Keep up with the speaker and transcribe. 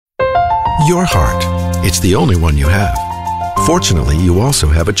Your heart. It's the only one you have. Fortunately, you also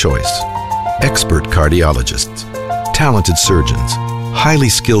have a choice. Expert cardiologists, talented surgeons, highly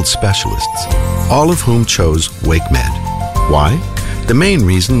skilled specialists, all of whom chose WakeMed. Why? The main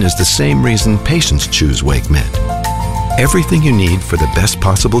reason is the same reason patients choose WakeMed. Everything you need for the best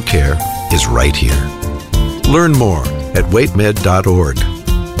possible care is right here. Learn more at wakemed.org.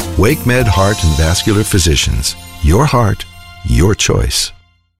 WakeMed Heart and Vascular Physicians. Your heart, your choice.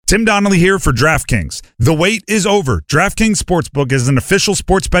 Tim Donnelly here for DraftKings. The wait is over. DraftKings Sportsbook is an official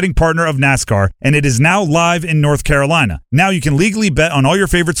sports betting partner of NASCAR, and it is now live in North Carolina. Now you can legally bet on all your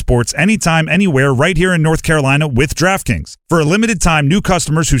favorite sports anytime, anywhere, right here in North Carolina with DraftKings. For a limited time, new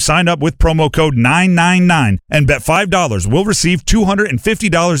customers who sign up with promo code 999 and bet $5 will receive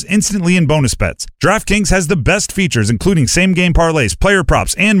 $250 instantly in bonus bets. DraftKings has the best features, including same-game parlays, player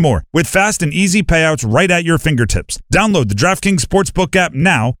props, and more, with fast and easy payouts right at your fingertips. Download the DraftKings Sportsbook app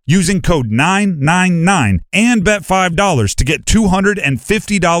now using code 999 and bet $5 to get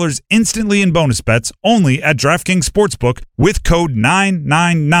 $250 instantly in bonus bets only at DraftKings Sportsbook with code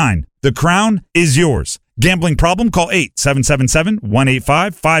 999. The crown is yours. Gambling problem? Call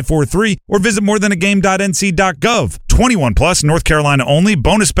 877-185-543 or visit morethanagame.nc.gov. 21 plus, North Carolina only.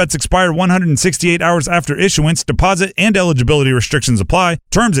 Bonus bets expire 168 hours after issuance. Deposit and eligibility restrictions apply.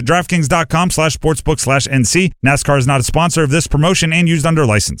 Terms at DraftKings.com/sportsbook/NC. NASCAR is not a sponsor of this promotion and used under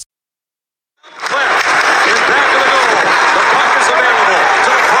license.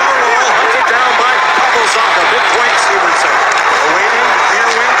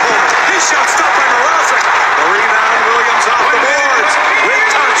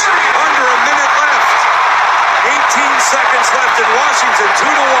 Seconds left in Washington,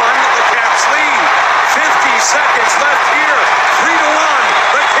 2-1, the Caps lead. 50 seconds left here, 3-1,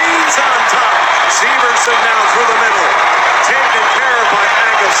 the Canes on top. Severson now through the middle, taken care of by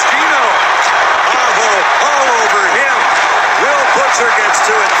Agostino. Aho all over him. Will Butcher gets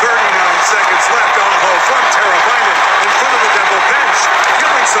to it, 39 seconds left. Aho from Teravainen in front of the Devil bench,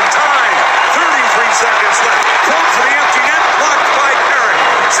 killing some time. 33 seconds left, pulled for the empty net, blocked by Carrick.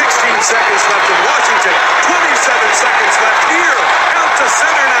 16 seconds left in Washington, 27 seconds left here, out to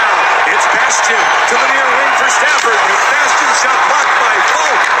center now. It's Bastian to the near wing for Stafford. Bastian shot blocked by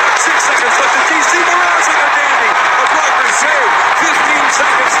Falk. 6 seconds left in DC. Mrazek a dandy. A blocker save. 15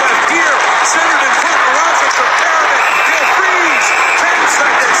 seconds left here. Centered in front. Mrazek for Parabit. He'll freeze. 10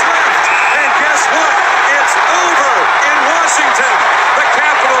 seconds left. And guess what? It's over in Washington. The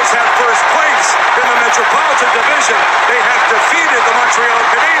Capitals have first place in the Metropolitan Division. They have defeated the Montreal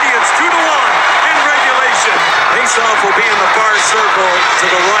Canadiens 2-1 in regulation. Faceoff will be in the far circle to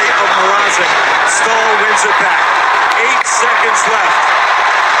the right of Mrazek. Stahl wins it back. 8 seconds left.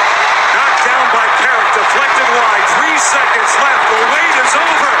 Knocked down by Carrick, deflected wide. 3 seconds left. The wait is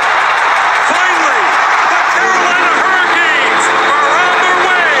over. Finally, the Carolina Hurricanes are on their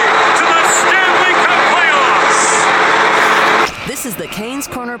way to the Stanley Cup playoffs. This is the Canes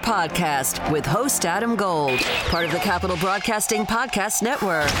Corner Podcast with host Adam Gold, part of the Capital Broadcasting Podcast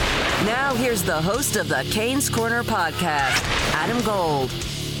Network. Now here's the host of the Canes Corner Podcast, Adam Gold.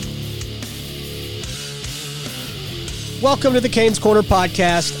 Welcome to the Canes Corner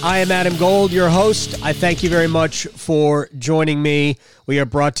Podcast. I am Adam Gold, your host. I thank you very much for joining me. We are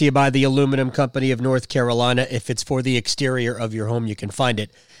brought to you by the Aluminum Company of North Carolina. If it's for the exterior of your home, you can find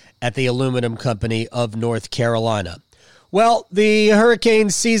it at the Aluminum Company of North Carolina. Well, the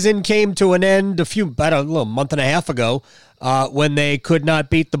Hurricanes season came to an end about a little month and a half ago when they could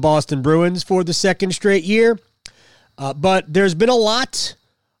not beat the Boston Bruins for the second straight year. But there's been a lot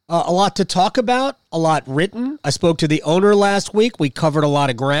to talk about, a lot written. I spoke to the owner last week. We covered a lot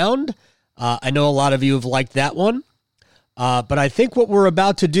of ground. I know a lot of you have liked that one. But I think what we're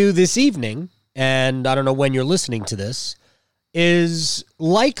about to do this evening, and I don't know when you're listening to this, is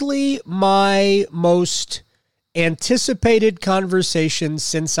likely my most anticipated conversation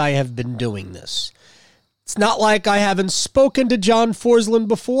since I have been doing this. It's not like I haven't spoken to John Forslund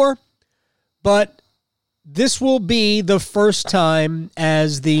before, but this will be the first time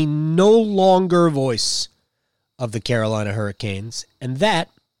as the no longer voice of the Carolina Hurricanes, and that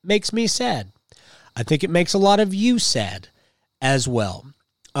makes me sad. I think it makes a lot of you sad as well.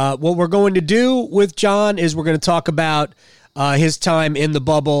 What we're going to do with John is we're going to talk about his time in the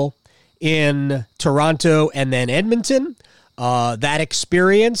bubble in Toronto and then Edmonton, that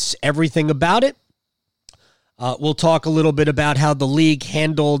experience, everything about it. We'll talk a little bit about how the league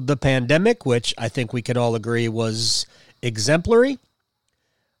handled the pandemic, which I think we could all agree was exemplary.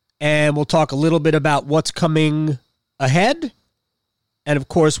 And we'll talk a little bit about what's coming ahead. And, of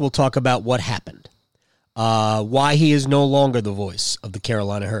course, we'll talk about what happened. why he is no longer the voice of the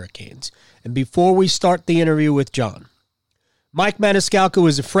Carolina Hurricanes. And before we start the interview with John, Mike Maniscalco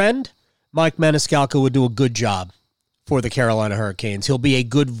is a friend. Mike Maniscalco would do a good job for the Carolina Hurricanes. He'll be a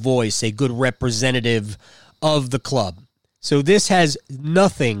good voice, a good representative of the club. So this has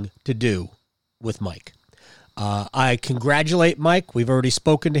nothing to do with Mike. I congratulate Mike. We've already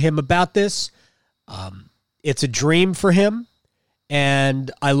spoken to him about this. It's a dream for him, and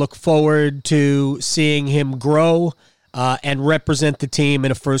I look forward to seeing him grow and represent the team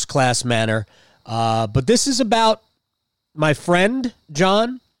in a first-class manner. But this is about my friend,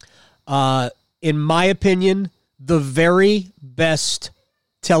 John, in my opinion, the very best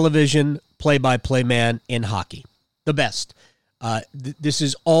television play-by-play man in hockey. The best. This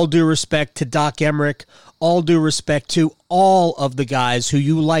is all due respect to Doc Emmerich, all due respect to all of the guys who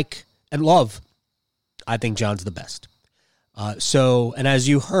you like and love. I think John's the best. And as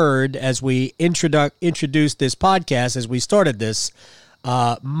you heard, as we introduced this podcast, as we started this,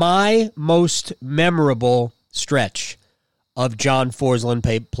 my most memorable stretch of John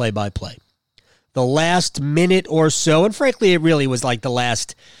Forslund play-by-play. The last minute or so, and frankly, it really was like the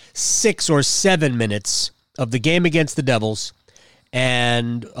last 6 or 7 minutes of the game against the Devils,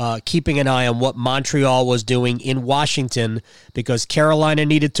 and keeping an eye on what Montreal was doing in Washington, because Carolina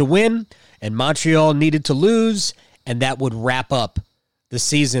needed to win and Montreal needed to lose, and that would wrap up the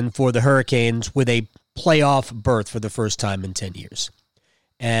season for the Hurricanes with a playoff berth for the first time in 10 years.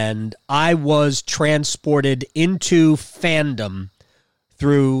 And I was transported into fandom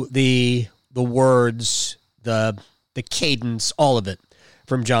through the words, the cadence, all of it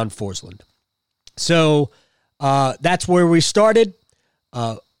from John Forslund. So that's where we started.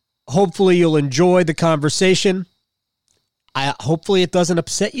 Hopefully you'll enjoy the conversation. Hopefully it doesn't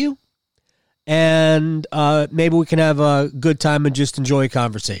upset you. And maybe we can have a good time and just enjoy a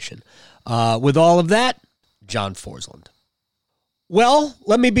conversation. With all of that, John Forslund. Well,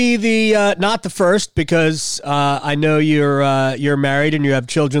 let me be the not the first, because I know you're married and you have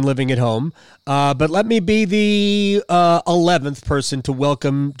children living at home. But let me be the 11th person to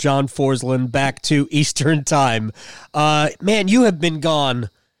welcome John Forslund back to Eastern Time. Man, you have been gone.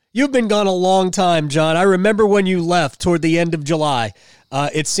 You've been gone a long time, John. I remember when you left toward the end of July.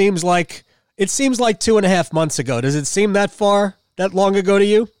 It seems like 2.5 months ago. Does it seem that long ago to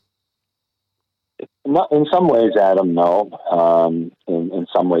you? In some ways, Adam, no. In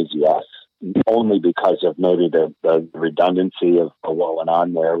some ways, yes. Only because of maybe the redundancy of what went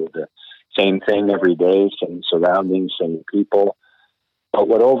on there with the same thing every day, same surroundings, same people. But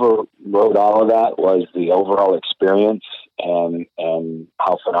what overrode all of that was the overall experience and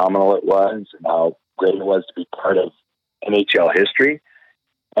how phenomenal it was and how great it was to be part of NHL history.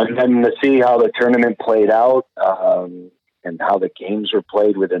 And then to see how the tournament played out and how the games were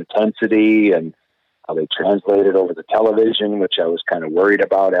played with intensity and how they translated over the television, which I was kind of worried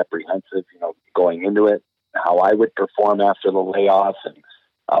about, apprehensive, going into it, how I would perform after the layoff and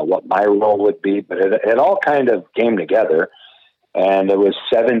what my role would be. But it all kind of came together. And it was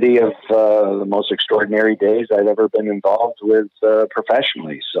 70 of the most extraordinary days I've ever been involved with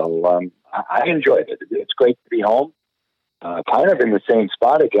professionally. So I enjoyed it. It's great to be home. Kind of in the same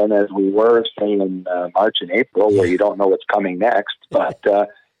spot again as we were, say, in March and April, where you don't know what's coming next. But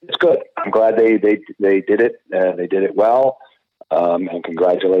it's good. I'm glad they did it. They did it well. And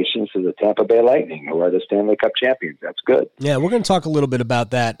congratulations to the Tampa Bay Lightning, who are the Stanley Cup champions. That's good. Yeah, we're going to talk a little bit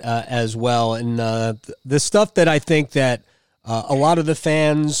about that as well. And the stuff that I think that a lot of the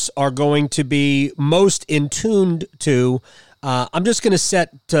fans are going to be most in tuned to, I'm just going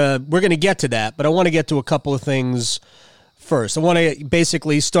to we're going to get to that, but I want to get to a couple of things first. I want to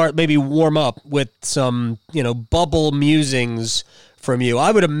basically start, maybe warm up with some, bubble musings from you.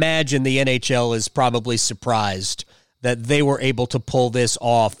 I would imagine the NHL is probably surprised that they were able to pull this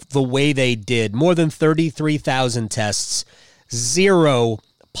off the way they did. More than 33,000 tests, 0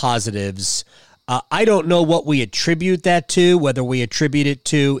 positives. I don't know what we attribute that to, whether we attribute it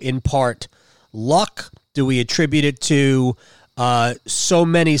to, in part, luck. Do we attribute it to so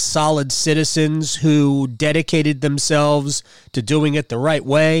many solid citizens who dedicated themselves to doing it the right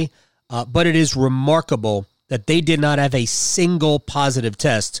way? But it is remarkable that they did not have a single positive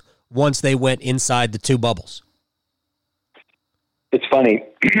test once they went inside the 2 bubbles. It's funny,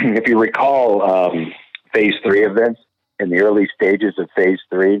 if you recall Phase 3 of this, in the early stages of Phase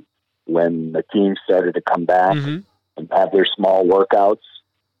 3, when the team started to come back and have their small workouts,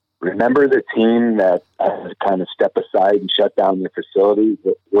 remember the team that had to kind of step aside and shut down their facilities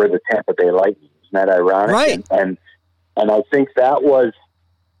were the Tampa Bay Lightning. Isn't that ironic? Right. And I think that was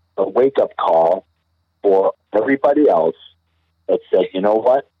a wake-up call for everybody else that said, you know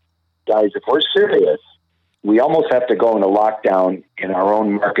what, guys, if we're serious we almost have to go into lockdown in our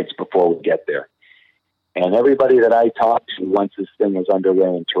own markets before we get there. And everybody that I talked to once this thing was underway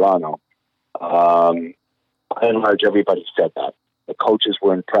in Toronto, by and large, everybody said that. The coaches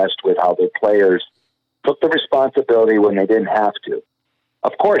were impressed with how their players took the responsibility when they didn't have to.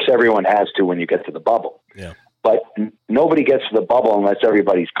 Of course, everyone has to when you get to the bubble. Yeah. But nobody gets to the bubble unless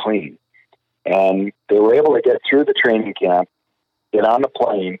everybody's clean. And they were able to get through the training camp, get on the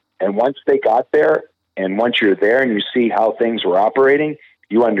plane, and once they got there, and once you're there and you see how things were operating,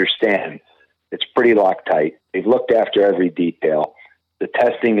 you understand it's pretty Loctite. They've looked after every detail. The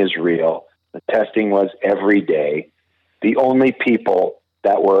testing is real. The testing was every day. The only people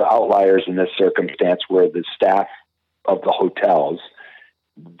that were outliers in this circumstance were the staff of the hotels.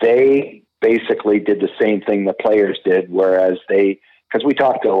 They basically did the same thing the players did, whereas because we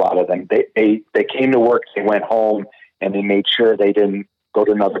talked to a lot of them, they came to work, they went home, and they made sure they didn't go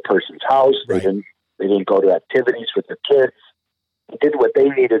to another person's house. Right. They didn't go to activities with their kids. They did what they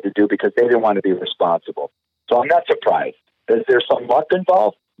needed to do because they didn't want to be responsible. So I'm not surprised. Is there some luck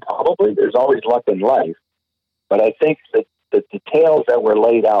involved? Probably. There's always luck in life. But I think that the details that were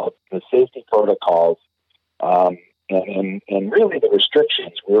laid out, the safety protocols, and really the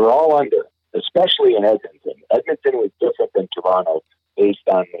restrictions we were all under, especially in Edmonton. Edmonton was different than Toronto based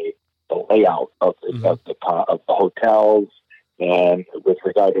on the layout of the hotels and with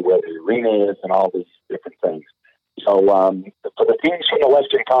regard to where the arena is and all these different things. So for the teams from the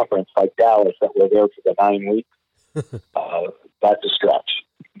Western Conference, like Dallas, that were there for the 9 weeks, that's a stretch.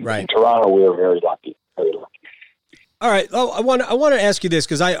 Right. In Toronto, we were very lucky. Very lucky. All right. Oh, I want to ask you this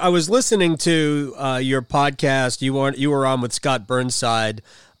because I was listening to your podcast. You were on with Scott Burnside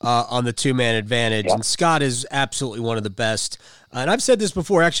on the 2-Man Advantage, and Scott is absolutely one of the best. And I've said this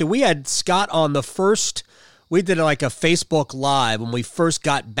before. Actually, we had Scott on the first. We did like a Facebook Live when we first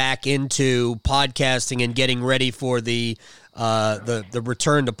got back into podcasting and getting ready for the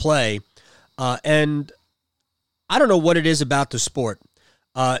return to play. And I don't know what it is about the sport.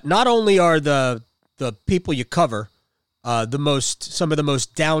 Not only are the people you cover some of the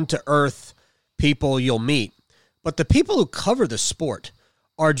most down-to-earth people you'll meet, but the people who cover the sport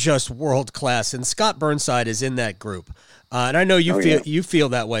are just world-class, and Scott Burnside is in that group. And I know you feel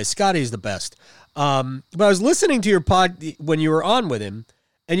that way. Scotty's the best. But I was listening to your pod when you were on with him,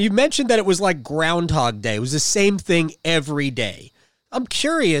 and you mentioned that it was like Groundhog Day. It was the same thing every day. I'm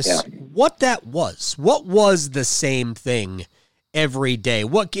curious what that was. What was the same thing every day?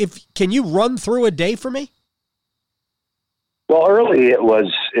 Can you run through a day for me? Well, early it was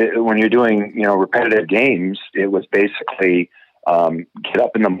when you're doing repetitive games. It was basically get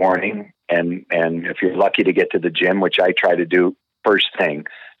up in the morning and if you're lucky to get to the gym, which I try to do first thing,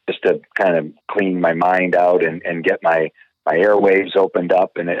 just to kind of clean my mind out and get my airwaves opened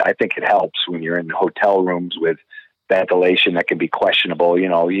up. And I think it helps when you're in hotel rooms with ventilation that can be questionable. You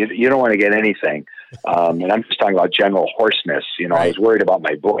don't want to get anything. And I'm just talking about general hoarseness. I was worried about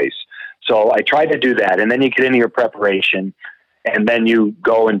my voice. So I tried to do that. And then you get into your preparation and then you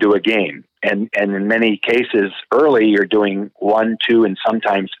go and do a game. And in many cases early, you're doing 1, 2, and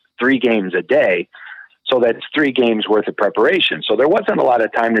sometimes 3 games a day. So that's 3 games worth of preparation. So there wasn't a lot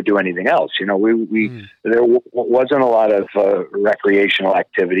of time to do anything else. There wasn't a lot of recreational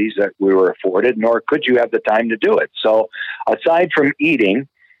activities that we were afforded, nor could you have the time to do it. So aside from eating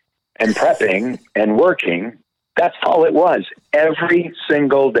and prepping and working, that's all it was every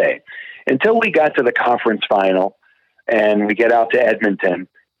single day until we got to the conference final and we get out to Edmonton.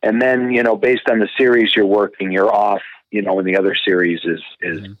 And then, based on the series you're working, you're off, when the other series is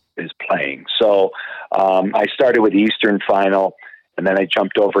playing. So I started with the Eastern final, and then I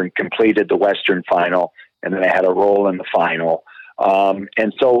jumped over and completed the Western final, and then I had a role in the final.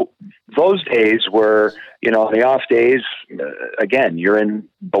 And so those days were, the off days, again, you're in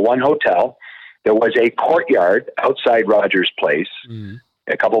the one hotel. There was a courtyard outside Rogers Place,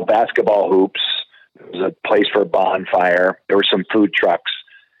 a couple basketball hoops. There was a place for a bonfire. There were some food trucks,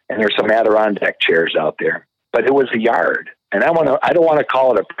 and there were some Adirondack chairs out there. But it was a yard. And I don't want to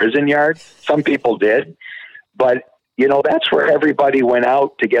call it a prison yard. Some people did. But, that's where everybody went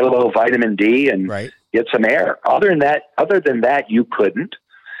out to get a little vitamin D and get some air. Other than that, you couldn't.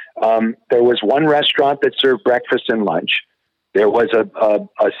 There was one restaurant that served breakfast and lunch. There was a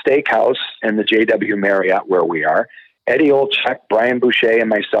steakhouse in the JW Marriott where we are. Eddie Olchek, Brian Boucher, and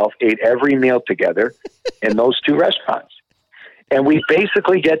myself ate every meal together in those 2 restaurants. And we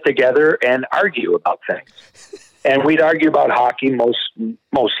basically get together and argue about things. And we'd argue about hockey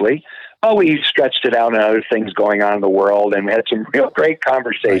mostly. But we stretched it out and other things going on in the world. And we had some real great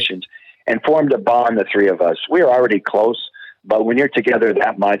conversations and formed a bond, the 3 of us. We were already close, but when you're together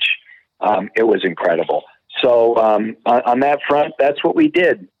that much, it was incredible. So on that front, that's what we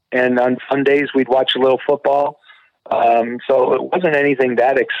did. And on Sundays, we'd watch a little football. So it wasn't anything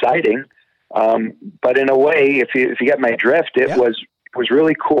that exciting. But in a way, if you get my drift, it was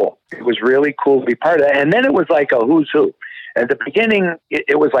really cool. It was really cool to be part of that. And then it was like a who's who. At the beginning,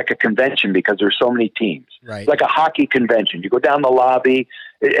 it was like a convention because there's so many teams. Right. It's like a hockey convention. You go down the lobby,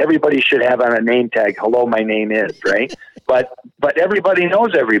 everybody should have on a name tag, "Hello, my name is," right? but everybody knows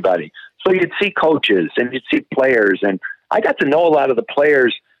everybody. So you'd see coaches and you'd see players, and I got to know a lot of the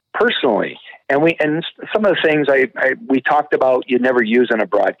players personally. And some of the things we talked about you never use in a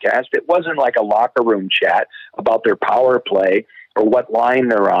broadcast. It wasn't like a locker room chat about their power play or what line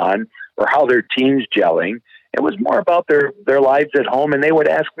they're on or how their team's gelling. It was more about their lives at home, and they would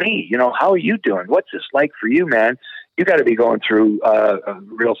ask me, how are you doing? What's this like for you, man? You got to be going through a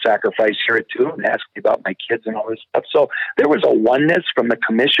real sacrifice here too, and ask me about my kids and all this stuff. So there was a oneness from the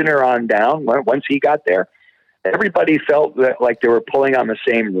commissioner on down. Once he got there, everybody felt like they were pulling on the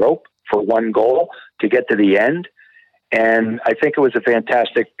same rope for one goal to get to the end. And I think it was a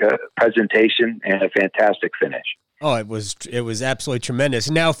fantastic presentation and a fantastic finish. Oh, it was absolutely tremendous.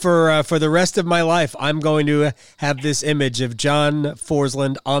 Now, for the rest of my life, I'm going to have this image of John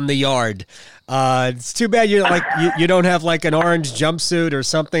Forslund on the yard. It's too bad you don't have like an orange jumpsuit or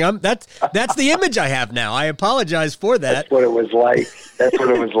something. That's the image I have now. I apologize for that. That's what it was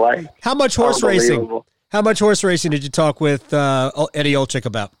like. How much horse racing? How much horse racing did you talk with Eddie Olczyk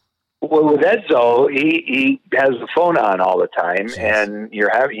about? Well, with Edzo, he has the phone on all the time, and he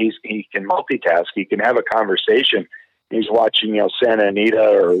can multitask. He can have a conversation. He's watching, Santa Anita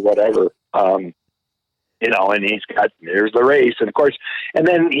or whatever, and there's the race, and of course, and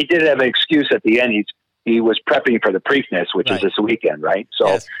then he did have an excuse at the end. He was prepping for the Preakness, which is this weekend, right? So,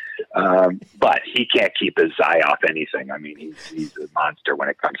 yes. But he can't keep his eye off anything. I mean, he's a monster when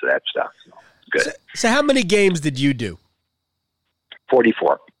it comes to that stuff. So, good. So how many games did you do?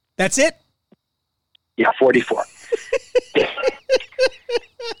 44. That's it? Yeah, 44.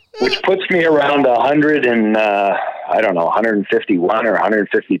 Which puts me around 100 and, 151 or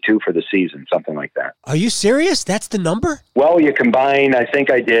 152 for the season, something like that. Are you serious? That's the number? Well, you combine, I think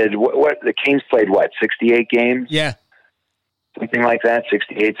I did, what the Kings played, 68 games? Yeah. Something like that,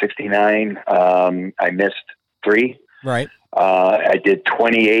 68, 69. I missed 3. Right. I did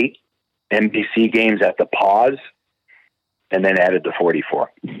 28 NBC games at the pause, and then added the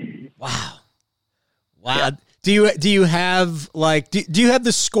 44. Wow. Yeah. Do you have do you have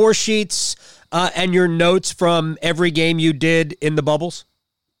the score sheets and your notes from every game you did in the bubbles?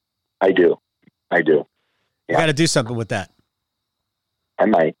 I do. Yeah. You got to do something with that. I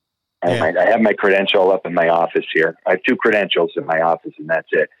might. I have my credential up in my office here. I have 2 credentials in my office, and that's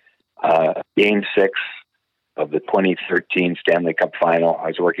it. Game 6 of the 2013 Stanley Cup Final. I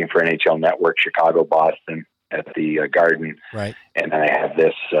was working for NHL Network, Chicago, Boston, at the Garden. Right. And then I have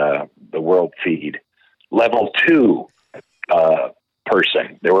this, the World Feed. Level 2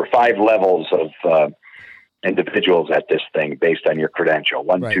 person. There were 5 levels of individuals at this thing based on your credential.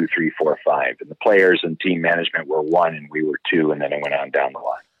 1, 2, 3, 4, 5. And the players and team management were 1, and we were 2, and then it went on down the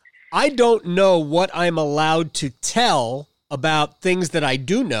line. I don't know what I'm allowed to tell about things that I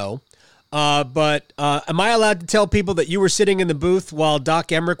do know. But am I allowed to tell people that you were sitting in the booth while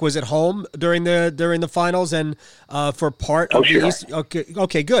Doc Emmerich was at home during the finals and for part of the East?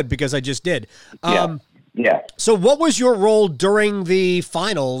 Okay, good, because I just did. Yeah. So what was your role during the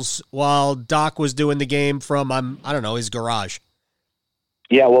finals while Doc was doing the game from his garage?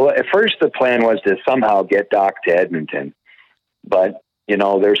 Yeah, well, at first the plan was to somehow get Doc to Edmonton, but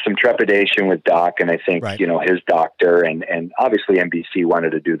there's some trepidation with Doc, and I think, his doctor and obviously NBC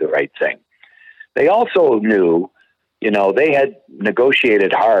wanted to do the right thing. They also knew, they had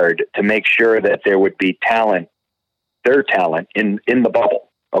negotiated hard to make sure that there would be their talent in the bubble.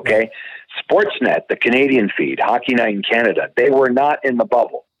 Okay. Sportsnet, the Canadian feed, Hockey Night in Canada, they were not in the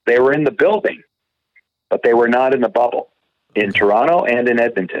bubble. They were in the building, but they were not in the bubble in Toronto and in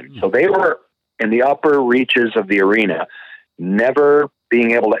Edmonton. So they were in the upper reaches of the arena, never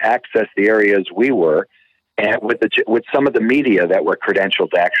being able to access the areas we were, and with some of the media that were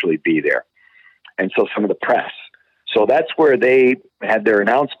credentialed to actually be there. And so some of the press. So that's where they had their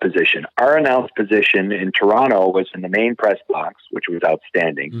announce position. Our announce position in Toronto was in the main press box, which was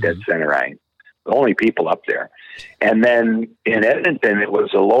outstanding, dead center eye. The only people up there. And then in Edmonton, it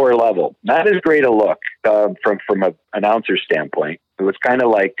was a lower level. Not as great a look from an announcer standpoint. It was kind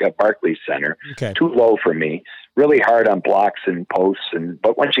of like Barclays Center. Okay. Too low for me. Really hard on blocks and posts.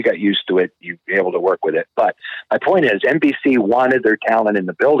 But once you got used to it, you'd be able to work with it. But my point is, NBC wanted their talent in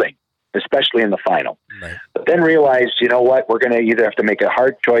the building, especially in the final. Right. But then realized, you know what, we're going to either have to make a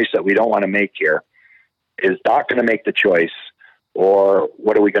hard choice that we don't want to make here is Doc going to make the choice, or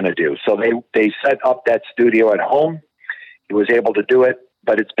what are we going to do? So they set up that studio at home. He was able to do it,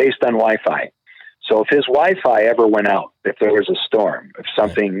 but it's based on Wi-Fi. So if his Wi-Fi ever went out, if there was a storm, if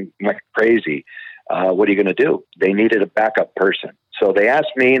something went crazy, what are you going to do? They needed a backup person. So they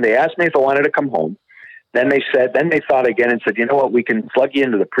asked me if I wanted to come home. Then they thought again and said, you know what, we can plug you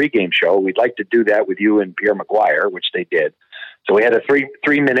into the pregame show. We'd like to do that with you and Pierre McGuire, which they did. So we had a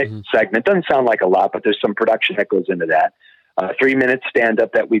 3-minute segment. Doesn't sound like a lot, but there's some production that goes into that. 3-minute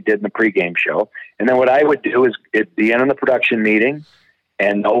stand-up that we did in the pregame show. And then what I would do is at the end of the production meeting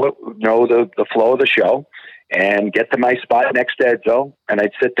and know the flow of the show and get to my spot next to Edzo. And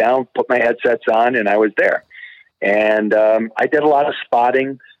I'd sit down, put my headsets on, and I was there. And I did a lot of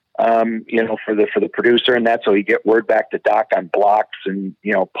spotting, for the producer and that, so he get word back to Doc on blocks and,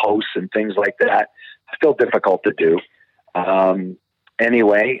 posts and things like that. Still difficult to do.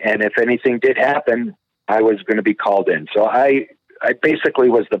 Anyway, and if anything did happen, I was going to be called in. So I basically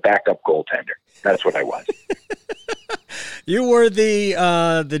was the backup goaltender. That's what I was. You were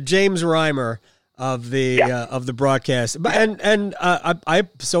the James Reimer of the broadcast.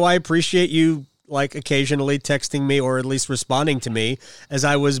 I appreciate you occasionally texting me or at least responding to me as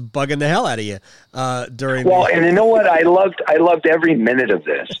I was bugging the hell out of you during. Well, and you know what? I loved every minute of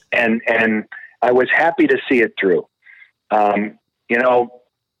this, and I was happy to see it through.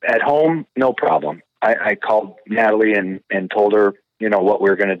 At home, no problem. I called Natalie and told her, what we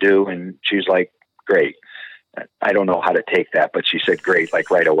were going to do. And she's like, great. I don't know how to take that, but she said, great,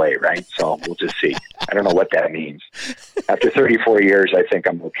 right away. Right. So we'll just see. I don't know what that means. After 34 years, I think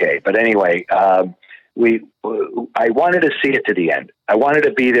I'm okay. But anyway, I wanted to see it to the end. I wanted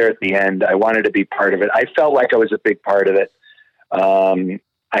to be there at the end. I wanted to be part of it. I felt like I was a big part of it.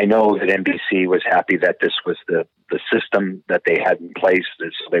 I know that NBC was happy that this was the system that they had in place, so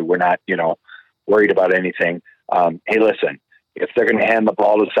they were not, worried about anything. Hey, listen, if they're going to hand the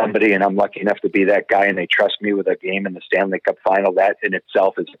ball to somebody and I'm lucky enough to be that guy and they trust me with a game in the Stanley Cup final, that in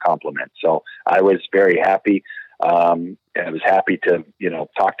itself is a compliment. So I was very happy. I was happy to,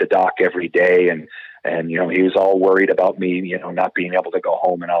 talk to Doc every day and he was all worried about me, not being able to go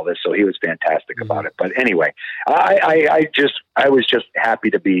home and all this. So he was fantastic about it. But anyway, I was just happy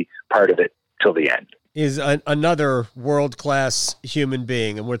to be part of it till the end. Is another world-class human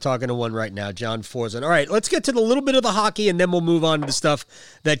being, and we're talking to one right now, John Forslund. All right, let's get to the little bit of the hockey, and then we'll move on to the stuff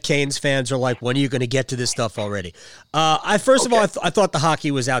that Canes fans are like, when are you going to get to this stuff already? First of all, I thought the hockey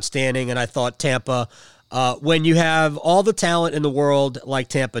was outstanding, and I thought Tampa, when you have all the talent in the world like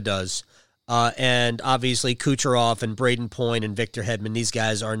Tampa does, and obviously Kucherov and Braden Point and Victor Hedman, these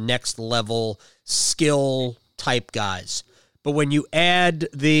guys are next-level skill-type guys. But when you add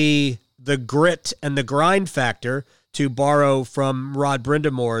the grit and the grind factor, to borrow from Rod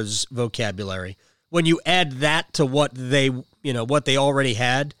Brindamore's vocabulary, when you add that to what they already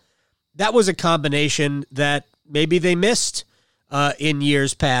had, that was a combination that maybe they missed in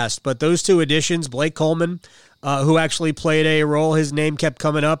years past. But those two additions, Blake Coleman, who actually played a role, his name kept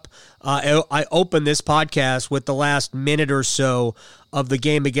coming up. I opened this podcast with the last minute or so of the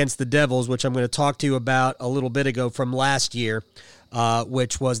game against the Devils, which I'm going to talk to you about a little bit ago from last year.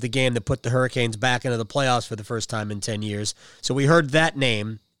 Which was the game that put the Hurricanes back into the playoffs for the first time in 10 years. So we heard that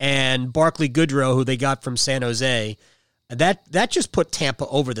name, and Barclay Goodrow, who they got from San Jose, that just put Tampa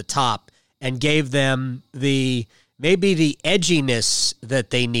over the top and gave them maybe the edginess that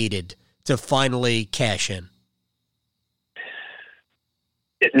they needed to finally cash in.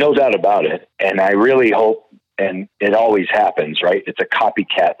 No doubt about it, and I really hope, and it always happens, right? It's a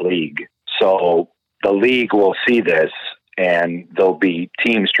copycat league. So the league will see this, and there'll be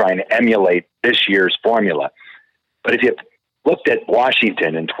teams trying to emulate this year's formula. But if you looked at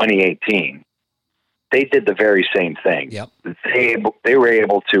Washington in 2018, they did the very same thing. Yep. They were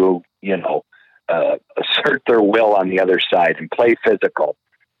able to, assert their will on the other side and play physical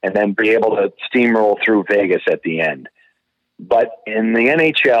and then be able to steamroll through Vegas at the end. But in the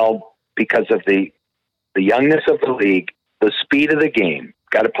NHL, because of the youngness of the league, the speed of the game,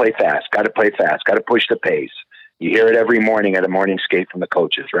 got to play fast, got to push the pace. You hear it every morning at a morning skate from the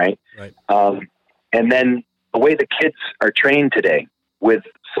coaches, right? Right. And then the way the kids are trained today with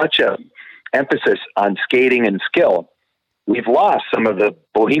such a emphasis on skating and skill, we've lost some of the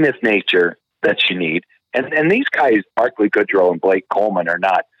behemoth nature that you need. And these guys, Barclay Goodrow and Blake Coleman, are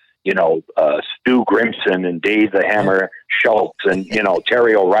not, Stu Grimson and Dave the Hammer Schultz and,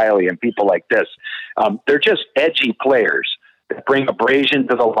 Terry O'Reilly and people like this. They're just edgy players that bring abrasion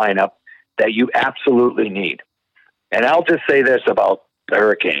to the lineup that you absolutely need. And I'll just say this about the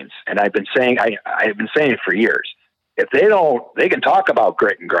Hurricanes, and I've been saying it for years. If they don't, they can talk about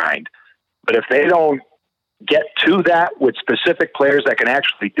grit and grind, but if they don't get to that with specific players that can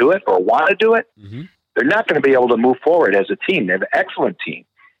actually do it or want to do it, they're not going to be able to move forward as a team. They have an excellent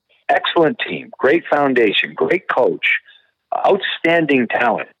team, great foundation, great coach, outstanding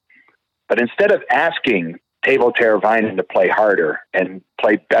talent. But instead of asking Teuvo Teravainen to play harder and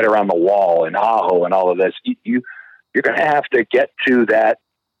play better on the wall and Aho and all of this, you're going to have to get to that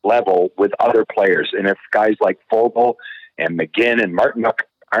level with other players. And if guys like Fogle and McGinn and Martinook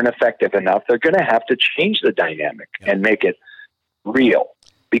aren't effective enough, they're going to have to change the dynamic and make it real.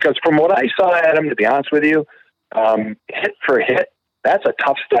 Because from what I saw, Adam, to be honest with you, hit for hit, that's a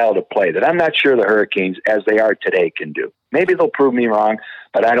tough style to play that I'm not sure the Hurricanes, as they are today, can do. Maybe they'll prove me wrong,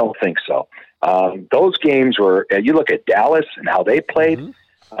 but I don't think so. Those games were, you look at Dallas and how they played,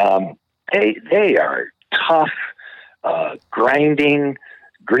 they are tough, grinding,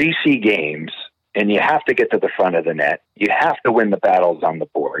 greasy games, and you have to get to the front of the net. You have to win the battles on the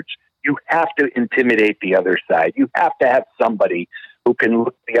boards. You have to intimidate the other side. You have to have somebody who can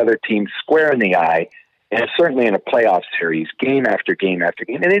look the other team square in the eye, and certainly in a playoff series, game after game after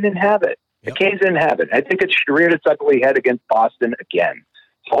game, and they didn't have it. The Canes didn't have it. I think it's reared its ugly head against Boston again.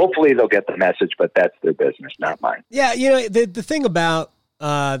 So hopefully they'll get the message, but that's their business, not mine. Yeah, the thing about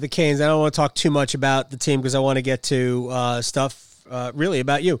the Canes, I don't want to talk too much about the team because I want to get to stuff really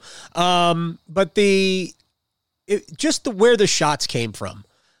about you. But where the shots came from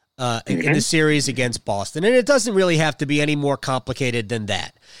in the series against Boston, and it doesn't really have to be any more complicated than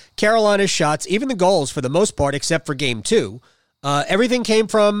that. Carolina's shots, even the goals for the most part, except for Game 2, everything came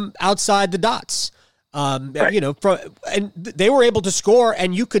from outside the dots. And they were able to score,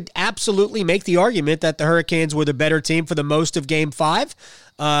 and you could absolutely make the argument that the Hurricanes were the better team for the most of Game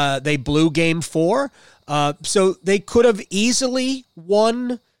 5. They blew Game 4, so they could have easily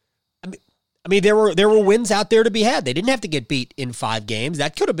won. I mean, there were wins out there to be had. They didn't have to get beat in 5 games.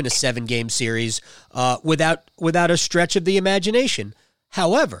 That could have been a 7-game series without a stretch of the imagination.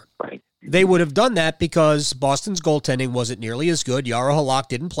 However, they would have done that because Boston's goaltending wasn't nearly as good. Jaro Halak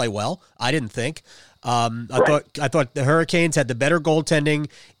didn't play well, I didn't think. I thought the Hurricanes had the better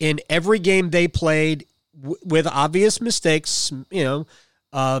goaltending in every game they played with obvious mistakes.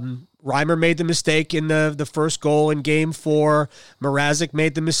 Reimer made the mistake in the first goal in Game 4. Mrazek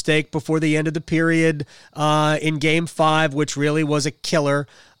made the mistake before the end of the period in Game 5, which really was a killer.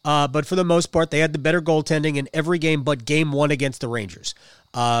 But for the most part, they had the better goaltending in every game but Game 1 against the Rangers.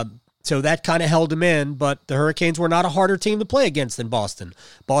 So that kind of held them in, but the Hurricanes were not a harder team to play against than Boston.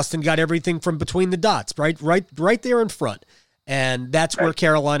 Boston got everything from between the dots, right there in front. And that's where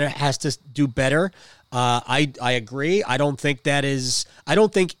Carolina has to do better. I agree. I don't think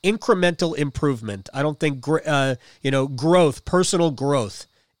incremental improvement. I don't think, personal growth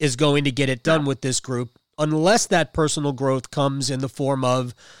is going to get it done with this group unless that personal growth comes in the form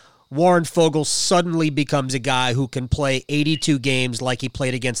of Warren Fogle suddenly becomes a guy who can play 82 games like he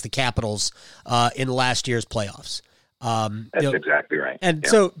played against the Capitals in last year's playoffs. That's exactly right. And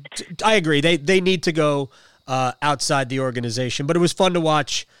so I agree. They need to go outside the organization, but it was fun to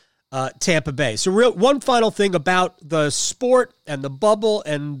watch Tampa Bay. So one final thing about the sport and the bubble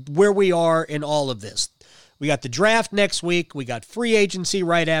and where we are in all of this. We got the draft next week. We got free agency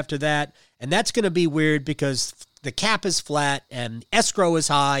right after that. And that's going to be weird because the cap is flat and escrow is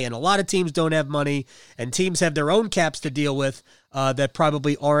high and a lot of teams don't have money and teams have their own caps to deal with that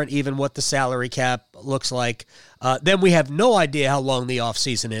probably aren't even what the salary cap looks like. Then we have no idea how long the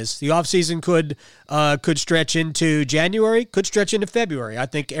offseason is. The offseason could stretch into January, could stretch into February. I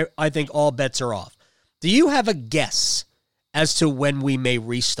think all bets are off. Do you have a guess as to when we may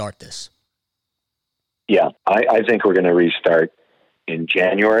restart this? Yeah, I think we're going to restart in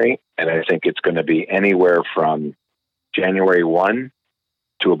January, and I think it's going to be anywhere from January 1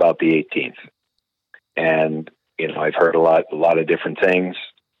 to about the 18th. And, I've heard a lot of different things.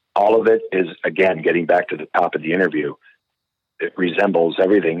 All of it is, again, getting back to the top of the interview, it resembles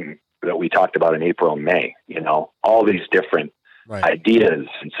everything that we talked about in April and May, all these different ideas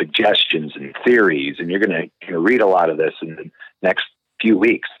and suggestions and theories, and you're going to read a lot of this in the next few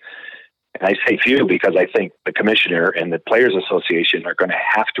weeks. And I say few because I think the commissioner and the Players Association are going to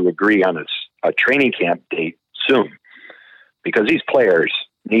have to agree on a training camp date soon, because these players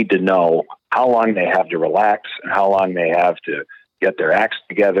need to know how long they have to relax and how long they have to get their acts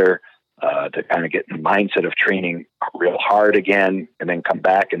together to kind of get in the mindset of training real hard again and then come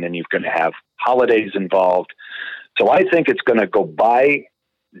back. And then you're going to have holidays involved. So I think it's going to go by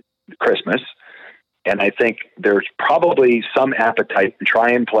Christmas. And I think there's probably some appetite to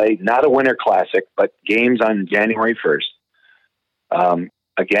try and play, not a Winter Classic, but games on January 1st.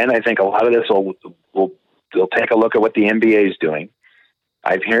 Again, I think a lot of this they'll take a look at what the NBA is doing.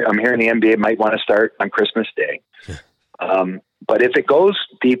 I'm hearing the NBA might want to start on Christmas Day. But if it goes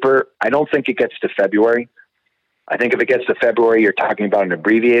deeper, I don't think it gets to February. I think if it gets to February, you're talking about an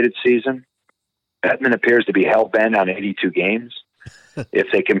abbreviated season. Bettman appears to be hell-bent on 82 games.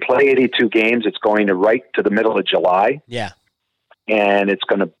 If they can play 82 games, it's going to right to the middle of July. Yeah. And it's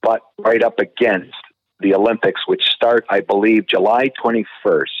going to butt right up against the Olympics, which start, I believe, July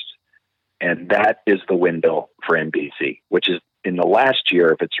 21st. And that is the window for NBC, which is in the last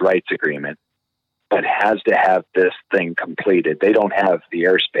year of its rights agreement, but has to have this thing completed. They don't have the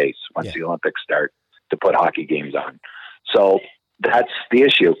airspace once the Olympics start to put hockey games on. So that's the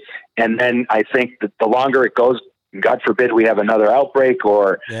issue. And then I think that the longer it goes, God forbid we have another outbreak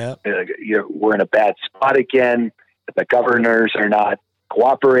or we're in a bad spot again. The governors are not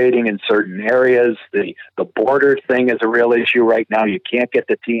cooperating in certain areas. The border thing is a real issue right now. You can't get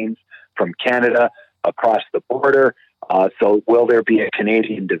the teams from Canada across the border. So will there be a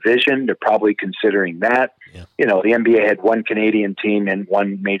Canadian division? They're probably considering that. Yeah. You know, the NBA had one Canadian team and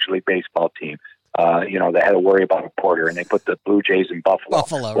one Major League Baseball team. You know, they had to worry about a border, and they put the Blue Jays in Buffalo.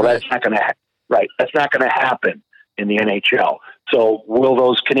 Well, that's not going to That's not going to happen in the NHL. So will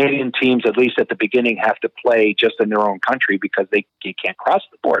those Canadian teams, at least at the beginning, have to play just in their own country because they can't cross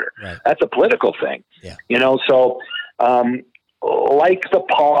the border? Right. That's a political thing. Yeah. You know, so like the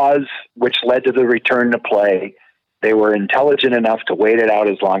pause, which led to the return to play, they were intelligent enough to wait it out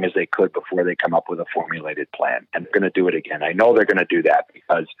as long as they could before they come up with a formulated plan. And they're going to do it again. I know they're going to do that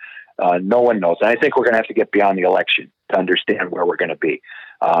because no one knows. And I think we're going to have to get beyond the election to understand where we're going to be.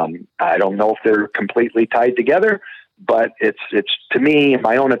 I don't know if they're completely tied together, but it's to me, in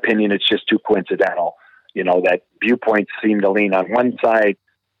my own opinion, it's just too coincidental. You know, that viewpoints seem to lean on one side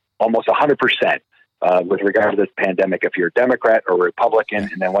almost 100% with regard to this pandemic. If you're a Democrat or a Republican,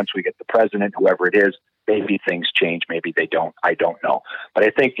 and then once we get the president, whoever it is, maybe things change, maybe they don't. I don't know. But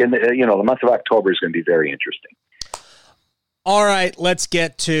I think in the month of October is going to be very interesting. All right, let's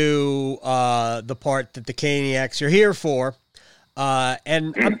get to the part that the Caniacs are here for.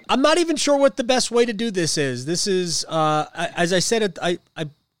 And I'm not even sure what the best way to do this is. This is, as I said,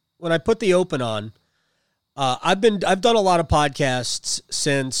 when I put the open on, I've done a lot of podcasts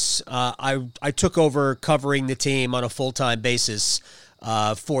since I took over covering the team on a full-time basis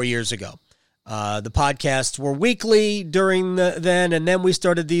 4 years ago. The podcasts were weekly during then, and then we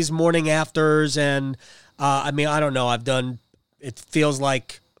started these morning afters. And I mean, I don't know. I've done, it feels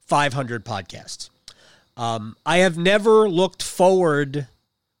like 500 podcasts. I have never looked forward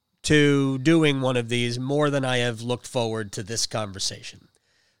to doing one of these more than I have looked forward to this conversation.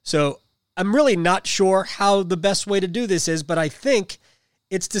 So I'm really not sure how the best way to do this is, but I think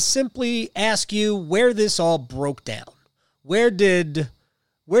it's to simply ask you where this all broke down. Where did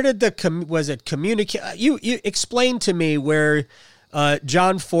was it communicate? You explain to me where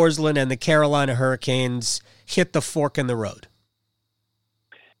John Forslund and the Carolina Hurricanes hit the fork in the road.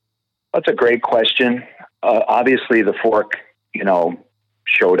 That's a great question. Obviously, the fork,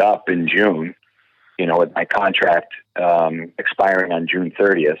 showed up in June, with my contract expiring on June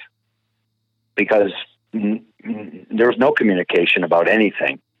 30th, because there was no communication about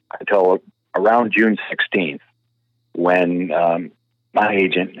anything until around June 16th, when my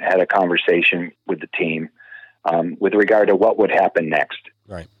agent had a conversation with the team with regard to what would happen next.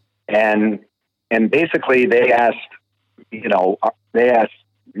 Right. And basically they asked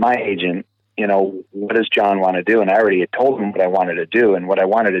my agent, what does John want to do? And I already had told him what I wanted to do. And what I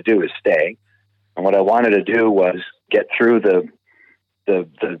wanted to do is stay. And what I wanted to do was get through the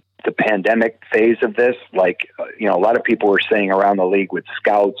pandemic phase of this. Like, a lot of people were saying around the league with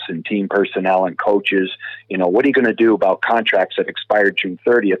scouts and team personnel and coaches, what are you going to do about contracts that expired June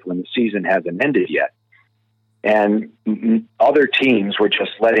 30th when the season hasn't ended yet? And other teams were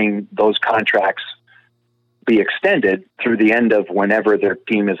just letting those contracts be extended through the end of whenever their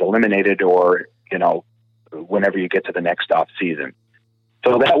team is eliminated, or, whenever you get to the next off season.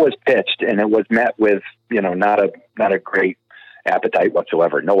 So that was pitched, and it was met with, not a great appetite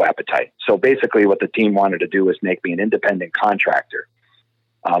whatsoever, no appetite. So basically what the team wanted to do was make me an independent contractor,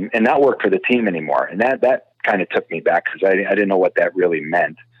 and not work for the team anymore. And that kind of took me back, because I didn't know what that really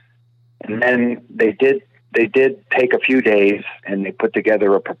meant. And then they did take a few days, and they put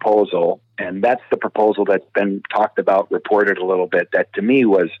together a proposal. And that's the proposal that's been talked about, reported a little bit, that to me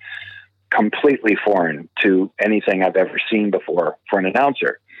was completely foreign to anything I've ever seen before for an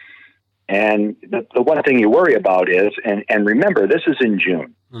announcer. And the one thing you worry about is, and remember, this is in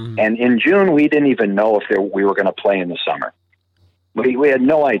June. Mm-hmm. And in June, we didn't even know if we were going to play in the summer. We had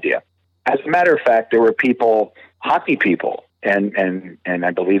no idea. As a matter of fact, there were hockey people, and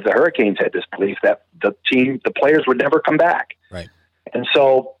I believe the Hurricanes had this belief that the players would never come back. Right. And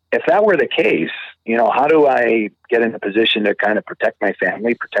so if that were the case, how do I get in a position to kind of protect my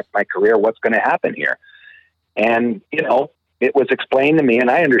family, protect my career? What's going to happen here? And, it was explained to me,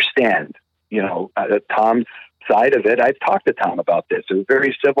 and I understand, Tom's side of it. I've talked to Tom about this. It was a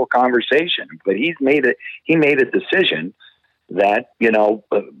very civil conversation, but he made a decision that,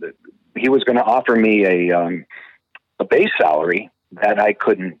 he was going to offer me a base salary that I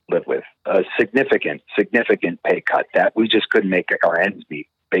couldn't live with, a significant pay cut that we just couldn't make our ends meet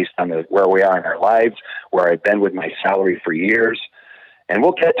based on where we are in our lives, where I've been with my salary for years. And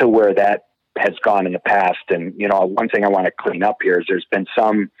we'll get to where that has gone in the past. And, one thing I want to clean up here is there's been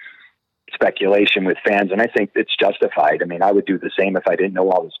some speculation with fans, and I think it's justified. I mean, I would do the same if I didn't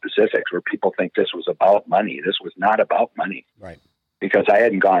know all the specifics, where people think this was about money. This was not about money. Right. Because I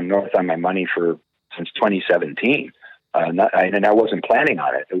hadn't gone north on my money since 2017. And I wasn't planning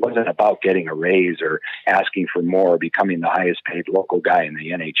on it. It wasn't about getting a raise or asking for more or becoming the highest paid local guy in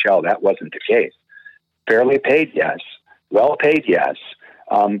the NHL. That wasn't the case. Fairly paid, yes. Well paid, yes.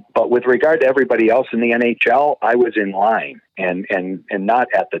 But with regard to everybody else in the NHL, I was in line and not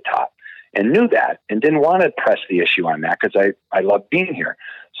at the top, and knew that and didn't want to press the issue on that because I love being here.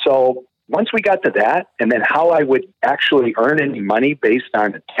 So once we got to that, and then how I would actually earn any money based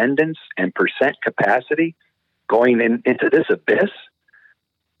on attendance and percent capacity going into this abyss,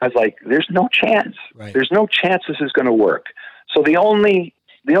 I was like, there's no chance. Right. There's no chance this is going to work. So the only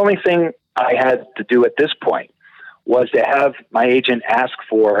thing I had to do at this point was to have my agent ask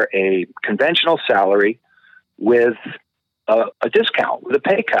for a conventional salary with a discount, with a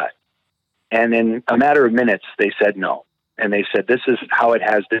pay cut. And in a matter of minutes, they said no. And they said, this is how it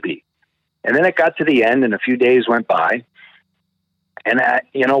has to be. And then it got to the end and a few days went by. And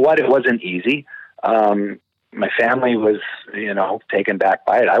you know what? It wasn't easy. My family was, taken back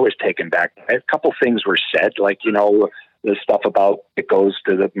by it. I was taken back by it. A couple things were said, like, the stuff about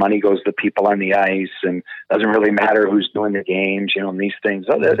money goes to people on the ice and doesn't really matter who's doing the games, and these things.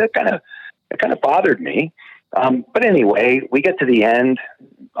 So that kind of bothered me. But anyway, we get to the end,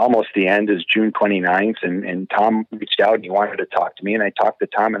 almost the end is June 29th. And Tom reached out and he wanted to talk to me. And I talked to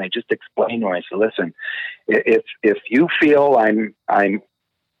Tom and I just explained to him, I said, listen, if you feel I'm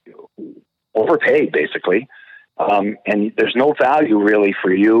overpaid basically, and there's no value really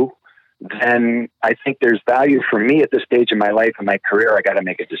for you, then I think there's value for me at this stage in my life and my career. I got to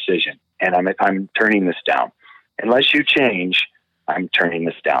make a decision, and I'm turning this down. Unless you change, I'm turning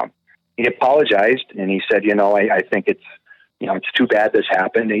this down. He apologized and he said, I think it's too bad this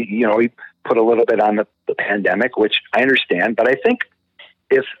happened. He put a little bit on the pandemic, which I understand, but I think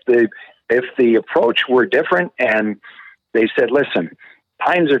if the approach were different and they said, listen,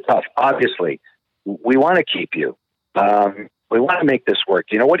 times are tough. Obviously, we want to keep you. We want to make this work.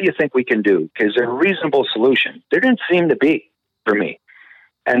 What do you think we can do? Is there a reasonable solution? There didn't seem to be for me.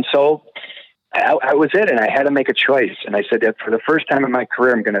 And so I was it, and I had to make a choice. And I said that for the first time in my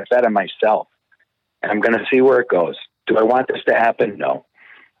career, I'm going to bet on myself, and I'm going to see where it goes. Do I want this to happen? No.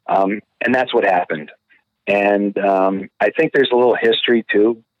 And that's what happened. And I think there's a little history,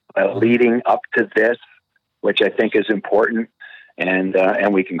 too, leading up to this, which I think is important,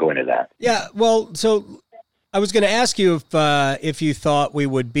 and we can go into that. Yeah, well, so I was going to ask you if you thought we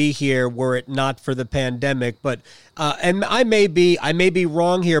would be here were it not for the pandemic, but and I may be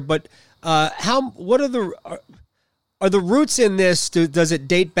wrong here, but what are the roots in this? Does it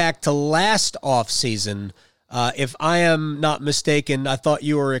date back to last off season? If I am not mistaken, I thought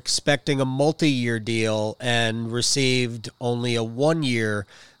you were expecting a multi-year deal and received only a 1-year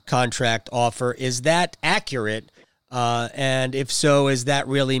contract offer. Is that accurate? And if so, is that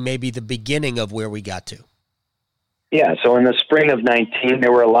really maybe the beginning of where we got to? Yeah, so in the spring of 19,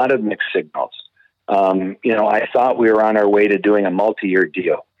 there were a lot of mixed signals. I thought we were on our way to doing a multi-year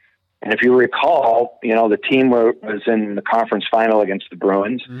deal. And if you recall, the team was in the conference final against the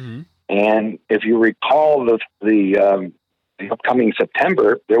Bruins. Mm-hmm. And if you recall the upcoming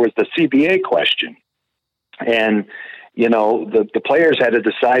September, there was the CBA question. And, the players had to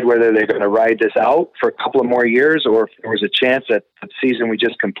decide whether they're going to ride this out for a couple of more years, or if there was a chance that the season we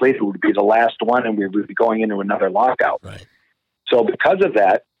just completed would be the last one and we would be going into another lockout. Right. So because of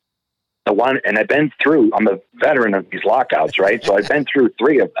that, and I'm a veteran of these lockouts, right? So I've been through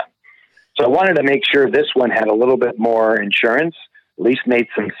 3 of them. So I wanted to make sure this one had a little bit more insurance, at least made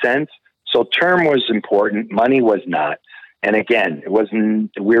some sense. So term was important. Money was not. And again,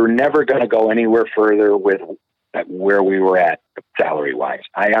 we were never going to go anywhere further with where we were at salary-wise.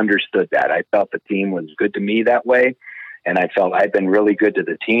 I understood that. I felt the team was good to me that way, and I felt I'd been really good to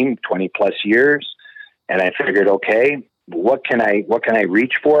the team 20-plus years, and I figured, okay, what can I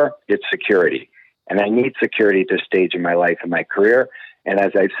reach for? It's security. and I need security at this stage in my life and my career. And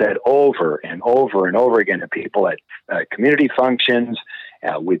as I've said over and over and over again to people at community functions,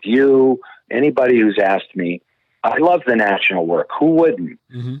 with you, anybody who's asked me, I love the national work. Who wouldn't?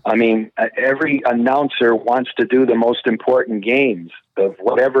 Mm-hmm. I mean, every announcer wants to do the most important games of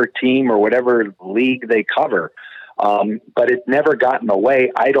whatever team or whatever league they cover. But it never got in the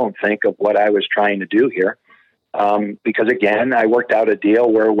way, I don't think, of what I was trying to do here. Because again, I worked out a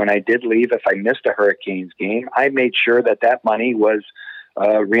deal where when I did leave, if I missed a Hurricanes game, I made sure that money was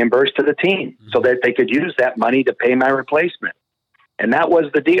reimbursed to the team so that they could use that money to pay my replacement. And that was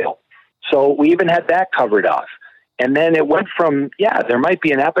the deal. So we even had that covered off. And then it went from, there might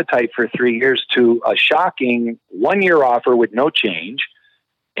be an appetite for 3 years to a shocking 1-year offer with no change.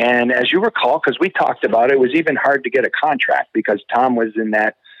 And as you recall, because we talked about it, it was even hard to get a contract because Tom was in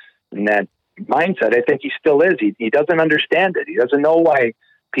that mindset. I think he still is. He doesn't understand it. He doesn't know why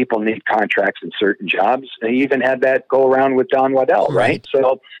people need contracts in certain jobs. And he even had that go around with Don Waddell, right?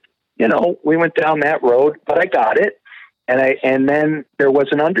 So, we went down that road, but I got it. And then there was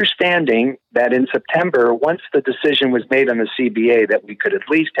an understanding that in September, once the decision was made on the CBA, that we could at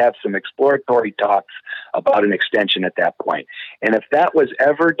least have some exploratory talks about an extension at that point. And if that was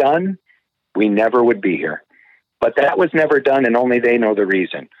ever done, we never would be here. But that was never done, and only they know the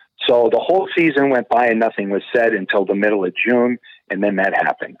reason. So the whole season went by and nothing was said until the middle of June, and then that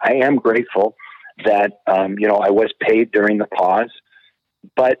happened. I am grateful that, I was paid during the pause.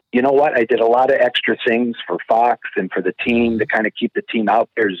 But you know what? I did a lot of extra things for Fox and for the team to kind of keep the team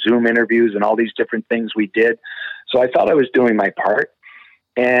out there, Zoom interviews and all these different things we did. So I felt I was doing my part.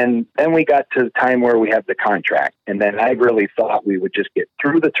 And then we got to the time where we have the contract. And then I really thought we would just get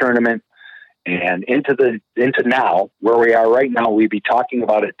through the tournament and into now, where we are right now, we'd be talking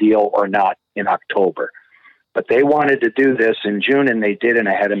about a deal or not in October. But they wanted to do this in June, and they did, and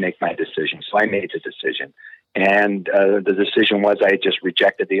I had to make my decision. So I made the decision. And the decision was I just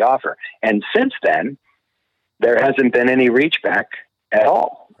rejected the offer. And since then, there hasn't been any reach back at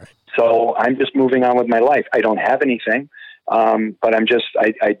all. Right. So I'm just moving on with my life. I don't have anything, but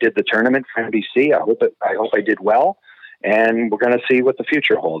I did the tournament for NBC. I hope I did well. And we're going to see what the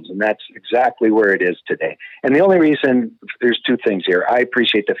future holds. And that's exactly where it is today. And the only reason, there's two things here. I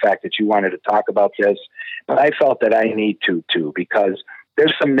appreciate the fact that you wanted to talk about this, but I felt that I need to too, because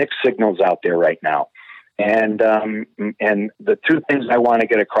there's some mixed signals out there right now. And the two things I want to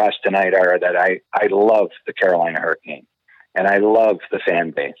get across tonight are that I love the Carolina Hurricanes, and I love the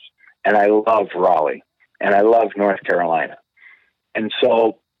fan base, and I love Raleigh, and I love North Carolina. And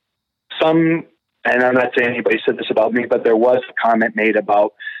so and I'm not saying anybody said this about me, but there was a comment made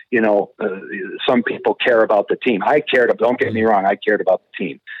about, some people care about the team. Don't get me wrong, I cared about the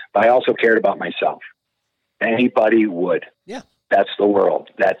team, but I also cared about myself. Anybody would. Yeah. That's the world.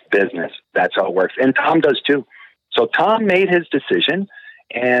 That's business. That's how it works. And Tom does too. So Tom made his decision.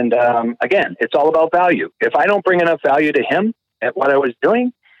 And again, it's all about value. If I don't bring enough value to him at what I was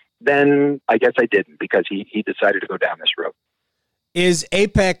doing, then I guess I didn't, because he decided to go down this road. Is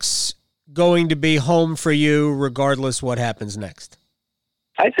Apex going to be home for you regardless what happens next?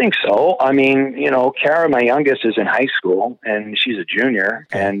 I think so. I mean, Kara, my youngest, is in high school, and she's a junior.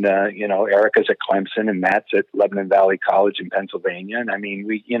 And, Erica's at Clemson, and Matt's at Lebanon Valley College in Pennsylvania. And I mean,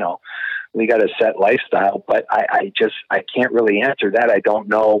 we got a set lifestyle, but I can't really answer that. I don't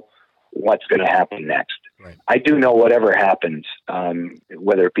know what's going to happen next. Right. I do know whatever happens,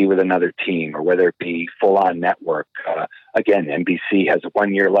 whether it be with another team or whether it be full on network. Again, NBC has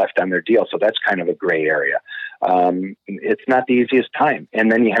 1 year left on their deal, so that's kind of a gray area. It's not the easiest time.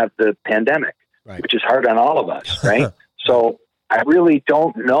 And then you have the pandemic, right, which is hard on all of us, right? So I really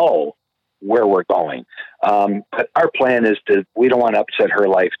don't know where we're going. But our plan is we don't want to upset her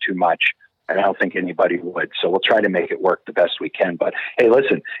life too much. And I don't think anybody would. So we'll try to make it work the best we can. But hey,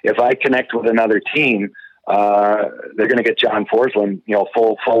 listen, if I connect with another team, they're going to get John Forslund,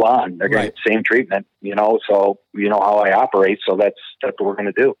 full on. They're going to get the same treatment, so how I operate. So that's what we're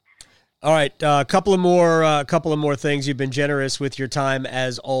going to do. All right, a couple of more things. You've been generous with your time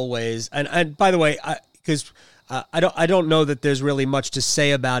as always. And by the way, because I don't know that there's really much to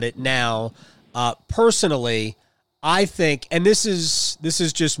say about it now. Personally, I think, and this is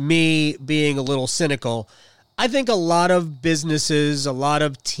just me being a little cynical, I think a lot of businesses, a lot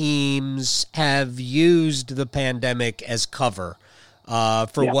of teams have used the pandemic as cover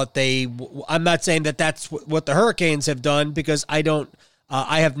for what I'm not saying that that's what the Hurricanes have done, because I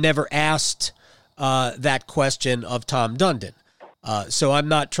have never asked that question of Tom Dundon. So I'm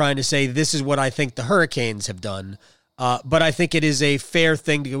not trying to say this is what I think the Hurricanes have done. But I think it is a fair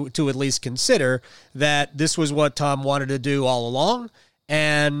thing to at least consider that this was what Tom wanted to do all along.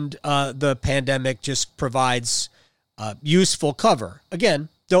 and the pandemic just provides useful cover. Again,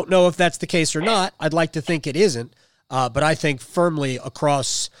 don't know if that's the case or not. I'd like to think it isn't, but I think firmly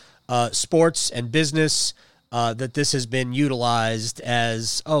across sports and business that this has been utilized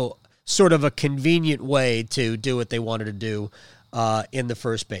as sort of a convenient way to do what they wanted to do in the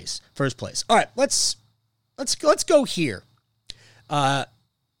first place. All right, let's go here,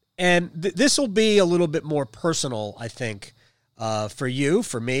 and this will be a little bit more personal, I think, for you,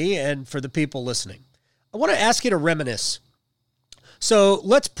 for me, and for the people listening. I want to ask you to reminisce. So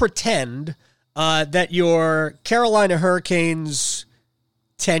let's pretend that your Carolina Hurricanes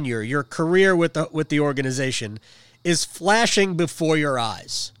tenure, your career with the organization, is flashing before your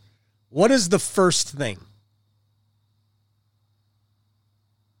eyes. What is the first thing?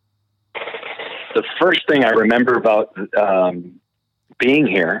 The first thing I remember about being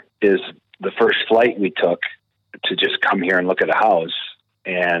here is the first flight we took to just come here and look at a house,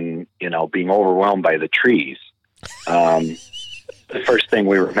 and, being overwhelmed by the trees. The first thing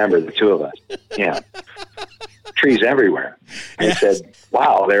we remember, the two of us. Yeah. Trees everywhere. I said,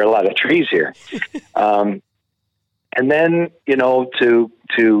 wow, there are a lot of trees here. And then,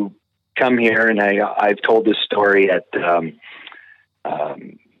 to come here, and I've told this story at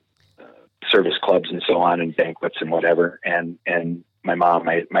service clubs and so on, and banquets and whatever. And my mom,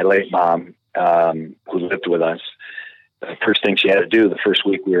 my late mom, who lived with us, the first thing she had to do the first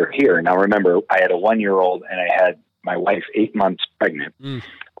week we were here. Now, remember, I had a 1-year-old and I had my wife 8 months pregnant.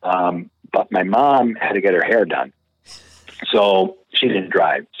 But my mom had to get her hair done. So she didn't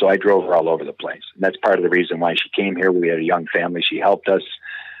drive. So I drove her all over the place. And that's part of the reason why she came here. We had a young family. She helped us.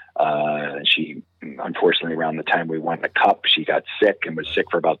 She, unfortunately, around the time we won the Cup, she got sick and was sick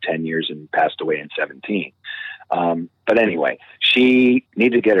for about 10 years and passed away in 17. But anyway, she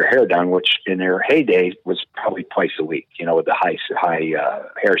needed to get her hair done, which in her heyday was probably twice a week, with the high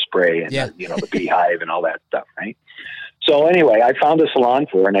hairspray and, the beehive and all that stuff, right? So anyway, I found a salon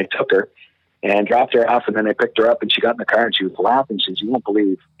for her and I took her and dropped her off, and then I picked her up and she got in the car and she was laughing. She said, "You won't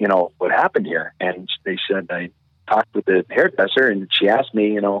believe, what happened here." And they said, I talked with the hairdresser and she asked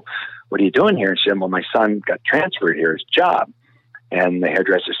me, "What are you doing here?" And she said, "Well, my son got transferred here, his job." And the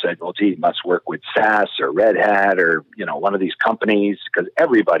hairdresser said, "Well, gee, he must work with SAS or Red Hat or, one of these companies," because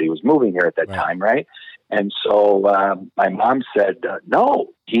everybody was moving here at that time, right? And so my mom said, "No,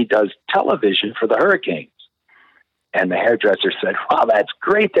 he does television for the Hurricanes." And the hairdresser said, "Wow, that's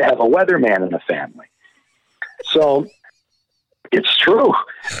great to have a weatherman in the family." So it's true.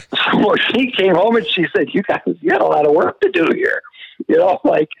 So she came home and she said, "You got a lot of work to do here,"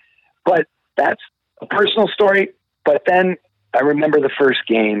 but that's a personal story. But then I remember the first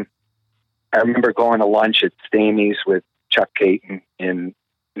game. I remember going to lunch at Stamey's with Chuck Caton in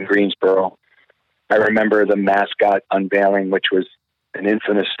Greensboro. I remember the mascot unveiling, which was an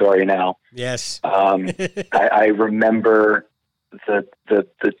infamous story now. Yes. I remember the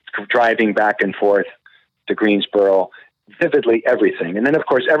driving back and forth to Greensboro, vividly everything. And then, of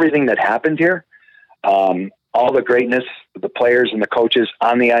course, everything that happened here, all the greatness, the players and the coaches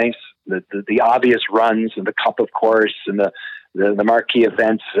on the ice, the obvious runs and the Cup, of course, and the marquee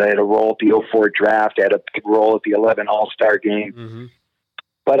events. I had a role at the 04 draft. I had a big role at the 11 All-Star game. Mm-hmm.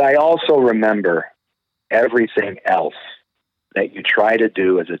 But I also remember everything else that you try to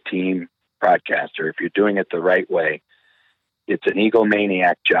do as a team broadcaster. If you're doing it the right way, it's an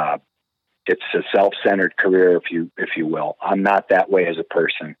egomaniac job. It's a self-centered career, if you will. I'm not that way as a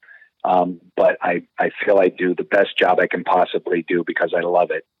person. But I feel I do the best job I can possibly do because I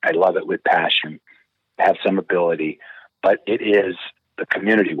love it. I love it with passion. I have some ability, but it is the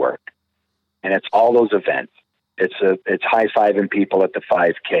community work, and it's all those events. It's high-fiving people at the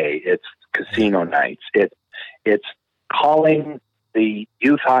 5K. It's casino nights. It's calling the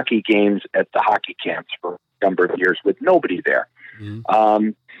youth hockey games at the hockey camps for a number of years with nobody there.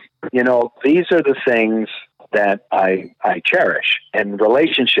 Mm-hmm. These are the things that I cherish, and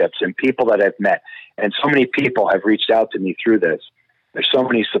relationships and people that I've met. And so many people have reached out to me through this. There's so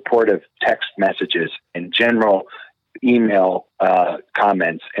many supportive text messages and general email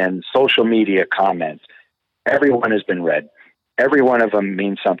comments and social media comments. Everyone has been read. Every one of them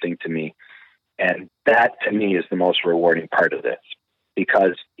means something to me. And that, to me, is the most rewarding part of this.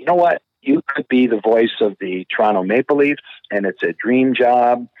 Because, you know what? You could be the voice of the Toronto Maple Leafs, and it's a dream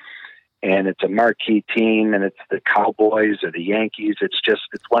job, and it's a marquee team, and it's the Cowboys or the Yankees. It's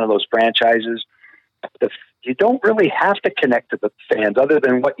one of those franchises. You don't really have to connect to the fans other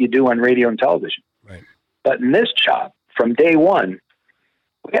than what you do on radio and television. Right. But in this job, from day one,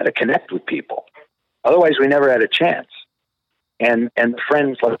 we got to connect with people. Otherwise, we never had a chance. and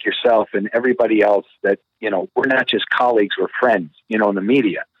friends like yourself and everybody else that, we're not just colleagues, we're friends, in the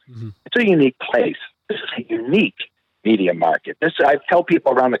media. Mm-hmm. It's a unique place. This is a unique media market. I tell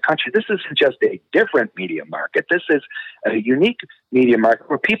people around the country, this isn't just a different media market. This is a unique media market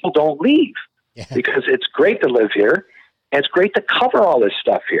where people don't leave because it's great to live here and it's great to cover all this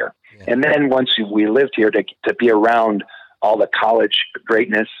stuff here. Yeah. And then once we lived here to be around all the college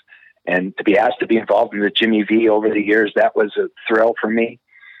greatness and to be asked to be involved with Jimmy V over the years, that was a thrill for me.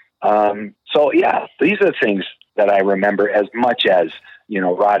 These are the things that I remember as much as,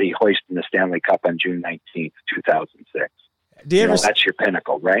 Roddy hoisting the Stanley Cup on June 19th, 2006. That's your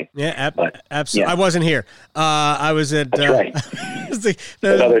pinnacle, right? Yeah, absolutely. Yeah. I wasn't here. I was at... That's right.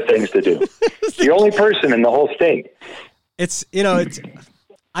 There's other things to do. The only person in the whole state.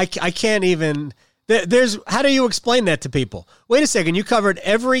 I can't even... How do you explain that to people? Wait a second, you covered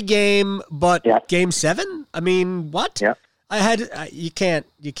every game but Game 7? I mean, what? Yeah. You can't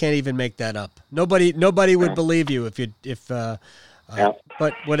even make that up. Nobody would believe you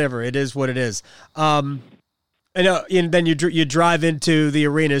but whatever, it is what it is. And then you drive into the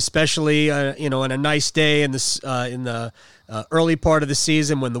arena, especially on a nice day in the early part of the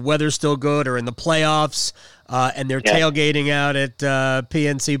season when the weather's still good, or in the playoffs, and they're tailgating out at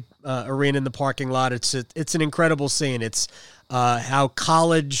PNC Arena in the parking lot. It's an incredible scene. It's how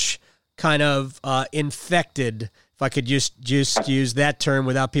college kind of infected. If I could just use that term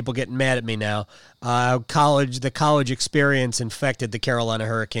without people getting mad at me now, the college experience infected the Carolina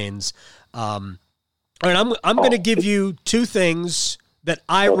Hurricanes. All right, I'm going to give you two things that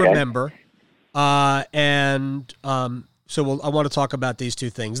I remember, so I want to talk about these two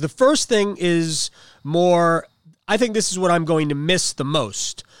things. The first thing is more, I think this is what I'm going to miss the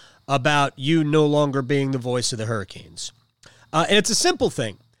most about you no longer being the voice of the Hurricanes. And it's a simple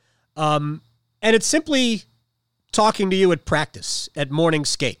thing, and it's simply talking to you at practice, at morning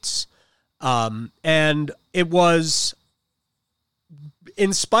skates. And it was,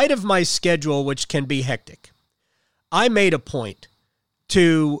 in spite of my schedule, which can be hectic, I made a point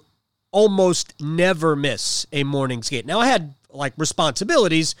to almost never miss a morning skate. Now, I had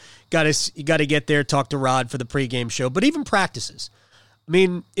responsibilities. You got to get there, talk to Rod for the pregame show, but even practices. I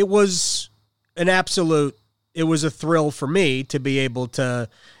mean, it was it was a thrill for me to be able to,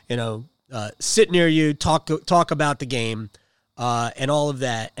 sit near you, talk about the game, and all of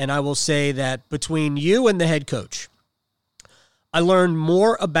that. And I will say that between you and the head coach, I learned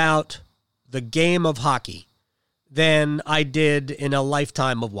more about the game of hockey than I did in a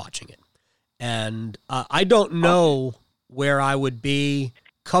lifetime of watching it. And I don't know where I would be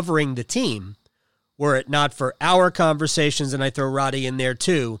covering the team were it not for our conversations, and I throw Roddy in there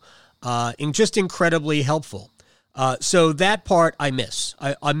too, just incredibly helpful. So that part I miss.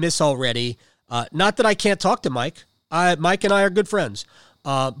 I miss already. Not that I can't talk to Mike. Mike and I are good friends.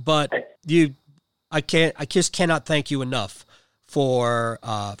 But I just cannot thank you enough for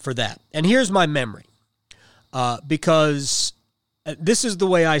that. And here's my memory, because this is the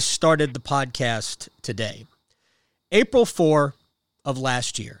way I started the podcast today. April 4 of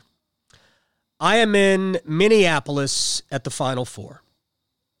last year, I am in Minneapolis at the Final Four.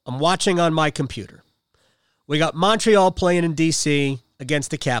 I'm watching on my computer. We got Montreal playing in D.C.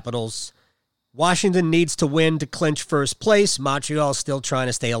 against the Capitals. Washington needs to win to clinch first place. Montreal's still trying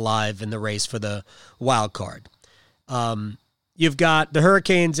to stay alive in the race for the wild card. You've got the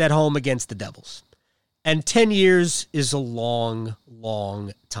Hurricanes at home against the Devils. And 10 years is a long,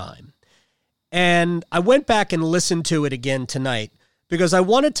 long time. And I went back and listened to it again tonight because I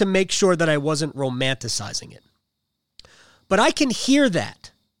wanted to make sure that I wasn't romanticizing it. But I can hear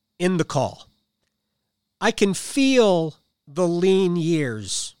that in the call. I can feel the lean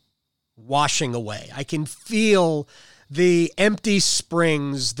years washing away. I can feel the empty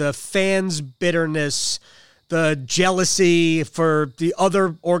springs, the fans' bitterness, the jealousy for the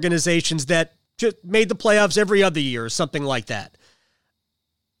other organizations that just made the playoffs every other year or something like that.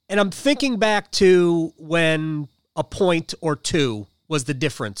 And I'm thinking back to when a point or two was the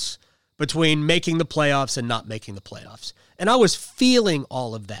difference between making the playoffs and not making the playoffs. And I was feeling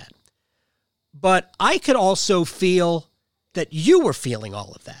all of that. But I could also feel that you were feeling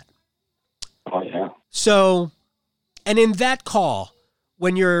all of that. Oh, yeah. So, and in that call,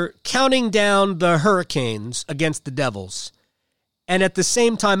 when you're counting down the Hurricanes against the Devils, and at the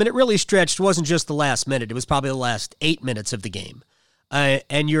same time, and it really stretched, it wasn't just the last minute, it was probably the last 8 minutes of the game.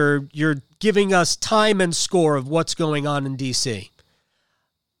 And you're giving us time and score of what's going on in D.C.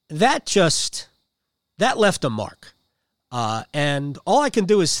 That left a mark. And all I can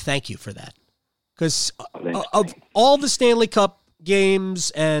do is thank you for that. Because of all the Stanley Cup games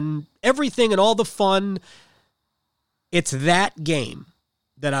and everything and all the fun, it's that game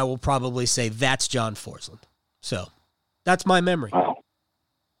that I will probably say that's John Forslund. So that's my memory. Wow.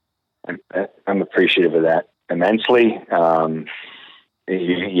 I'm appreciative of that immensely.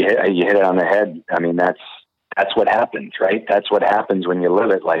 You hit it on the head. I mean, that's what happens, right? That's what happens when you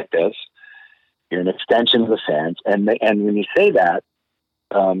live it like this. You're an extension of the fans. And when you say that,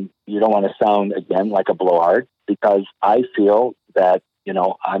 you don't want to sound, again, like a blowhard, because I feel that,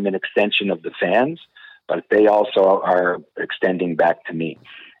 I'm an extension of the fans, but they also are extending back to me.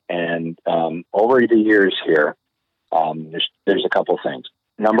 And over the years here, there's a couple things.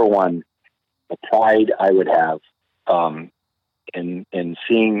 Number one, the pride I would have in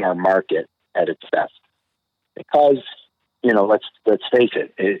seeing our market at its best, because let's face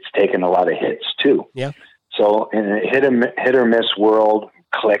it, it's taken a lot of hits too. Yeah. So in a hit or miss world,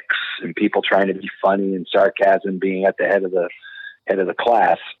 clicks and people trying to be funny and sarcasm being at the head of the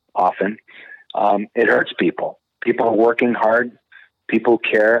class often, it hurts people. People are working hard. People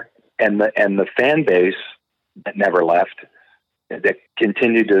care, and the fan base that never left, that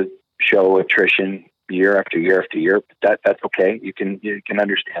continued to show attrition year after year after year. That's okay. You can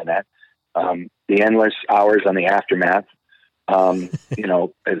understand that. The endless hours on the aftermath,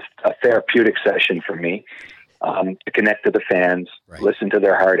 is a therapeutic session for me, to connect to the fans, right. Listen to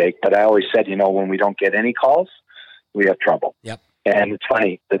their heartache. But I always said, when we don't get any calls, we have trouble. Yep. And it's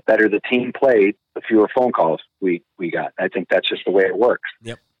funny, the better the team played, the fewer phone calls we got. I think that's just the way it works.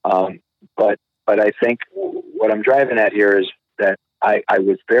 Yep. But I think what I'm driving at here is that I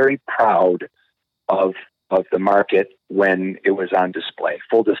was very proud of the market when it was on display,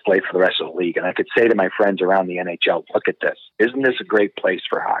 full display for the rest of the league. And I could say to my friends around the NHL, look at this. Isn't this a great place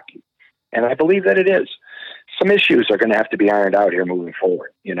for hockey? And I believe that it is. Some issues are going to have to be ironed out here moving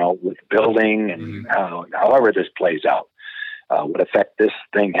forward, with building and however this plays out. What effect this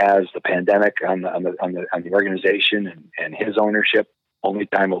thing has, the pandemic on the organization and his ownership, only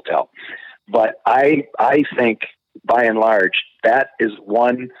time will tell. But I think, by and large, that is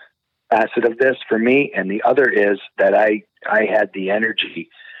one facet of this for me, and the other is that I had the energy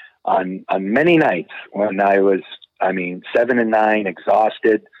on many nights when I was, 7-9,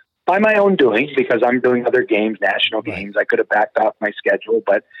 exhausted by my own doing, because I'm doing other games, national games. I could have backed off my schedule,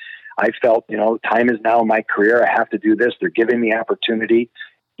 but I felt, time is now in my career. I have to do this. They're giving me opportunity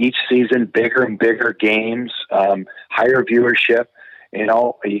each season, bigger and bigger games, higher viewership.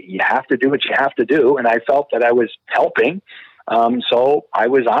 You have to do what you have to do. And I felt that I was helping. So I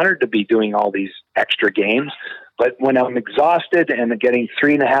was honored to be doing all these extra games. But when I'm exhausted and getting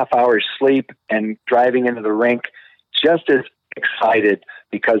 3.5 hours sleep and driving into the rink, just as excited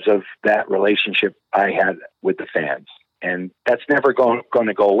because of that relationship I had with the fans. And that's never going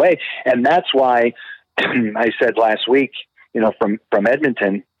to go away. And that's why I said last week, from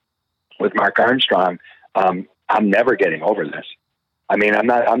Edmonton with Mark Armstrong, I'm never getting over this. I'm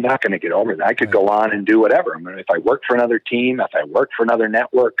not going to get over that. I could go on and do whatever. If I work for another team, if I work for another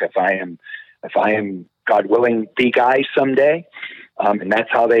network, if I am, God willing, the guy someday, and that's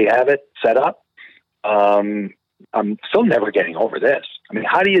how they have it set up, I'm still never getting over this.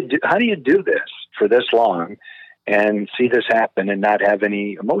 How do you do this for this long and see this happen and not have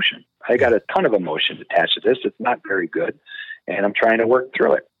any emotion? I got a ton of emotion attached to this. It's not very good, and I'm trying to work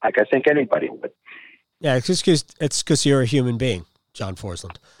through it, like I think anybody would. Yeah, it's because you're a human being, John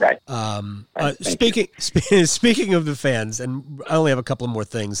Forslund. Right. Speaking of the fans, and I only have a couple of more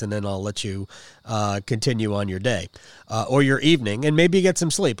things, and then I'll let you continue on your day or your evening, and maybe get some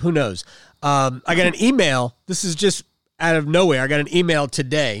sleep. Who knows? I got an email. This is just out of nowhere. I got an email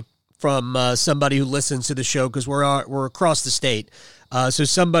today from somebody who listens to the show, because we're across the state. So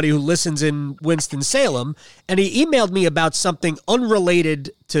somebody who listens in Winston-Salem, and he emailed me about something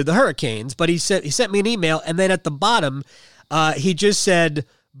unrelated to the Hurricanes, but he sent me an email, and then at the bottom, he just said,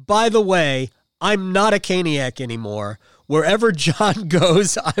 by the way, I'm not a Caniac anymore. Wherever John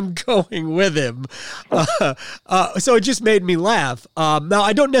goes, I'm going with him. So it just made me laugh. Now,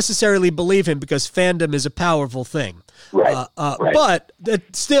 I don't necessarily believe him, because fandom is a powerful thing. Right. But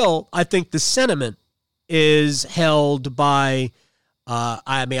still, I think the sentiment is held by,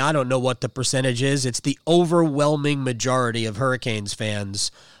 I don't know what the percentage is. It's the overwhelming majority of Hurricanes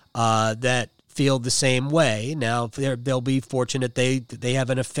fans that feel the same way. Now they'll be fortunate they have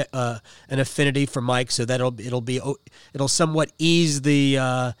an affinity for Mike, so that it'll somewhat ease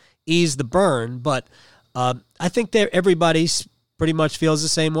the burn. But I think that everybody pretty much feels the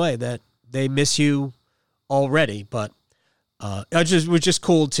same way, that they miss you already. But it was just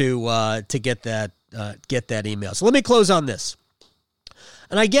cool to get that email. So let me close on this.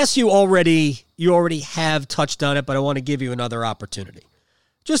 And I guess you already have touched on it, but I want to give you another opportunity.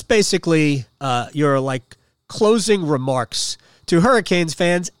 Just basically, your closing remarks to Hurricanes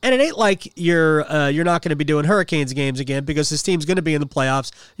fans. And it ain't like you're not going to be doing Hurricanes games again, because this team's going to be in the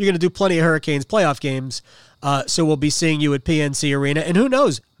playoffs. You're going to do plenty of Hurricanes playoff games. So we'll be seeing you at PNC Arena. And who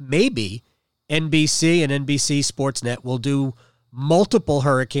knows, maybe NBC and NBC Sports Net will do multiple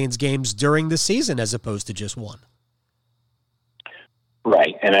Hurricanes games during the season as opposed to just one.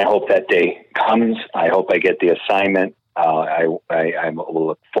 Right, and I hope that day comes. I hope I get the assignment. I will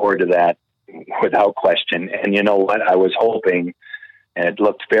look forward to that without question. And you know what? I was hoping, and it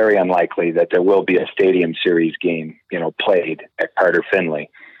looked very unlikely, that there will be a Stadium Series game, played at Carter Finley.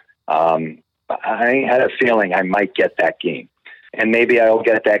 I had a feeling I might get that game. And maybe I'll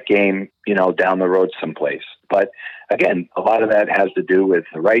get that game, down the road someplace. But again, a lot of that has to do with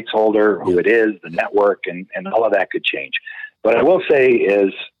the rights holder, who it is, the network, and all of that could change. What I will say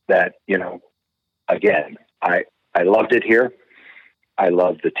is that, again, I loved it here. I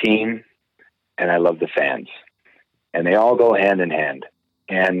love the team, and I love the fans. And they all go hand in hand.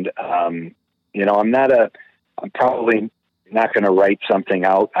 And, I'm probably not going to write something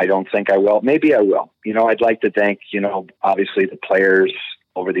out. I don't think I will. Maybe I will. I'd like to thank, obviously the players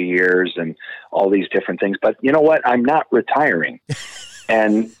over the years and all these different things. But you know what? I'm not retiring.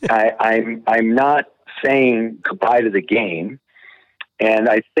 And I'm not saying goodbye to the game. And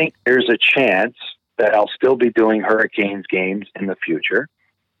I think there's a chance that I'll still be doing Hurricanes games in the future.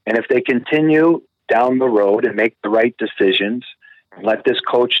 And if they continue down the road and make the right decisions and let this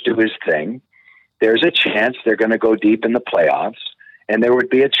coach do his thing, there's a chance they're going to go deep in the playoffs. And there would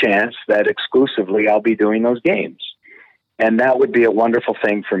be a chance that exclusively I'll be doing those games. And that would be a wonderful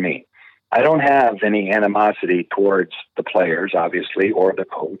thing for me. I don't have any animosity towards the players, obviously, or the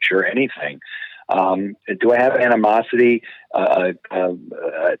coach or anything. Do I have animosity, the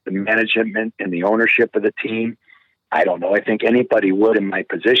management and the ownership of the team? I don't know. I think anybody would in my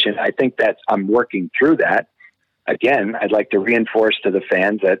position. I think that I'm working through that. Again, I'd like to reinforce to the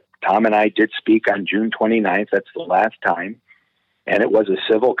fans that Tom and I did speak on June 29th. That's the last time. And it was a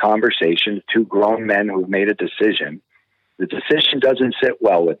civil conversation, two grown men who made a decision. The decision doesn't sit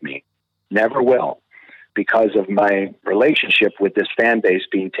well with me. Never will, because of my relationship with this fan base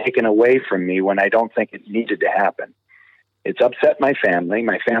being taken away from me when I don't think it needed to happen. It's upset my family.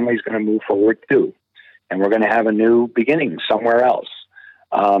 My family's going to move forward too. And we're going to have a new beginning somewhere else.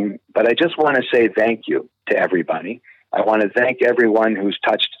 But I just want to say thank you to everybody. I want to thank everyone who's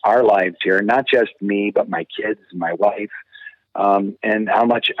touched our lives here, not just me, but my kids, my wife, and how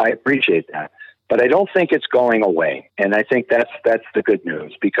much I appreciate that. But I don't think it's going away. And I think that's the good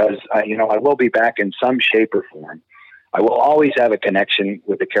news, because, I will be back in some shape or form. I will always have a connection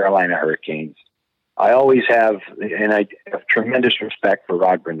with the Carolina Hurricanes. I always have, and I have tremendous respect for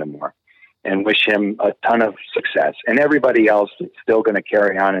Rod Brindamore and wish him a ton of success, and everybody else that's still going to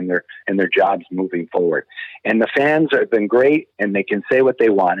carry on in their jobs moving forward. And the fans have been great, and they can say what they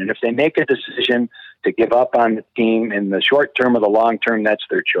want. And if they make a decision to give up on the team in the short term or the long term, that's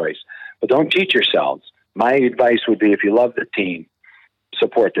their choice. But don't cheat yourselves. My advice would be, if you love the team,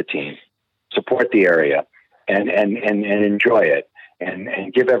 support the team, support the area, and enjoy it,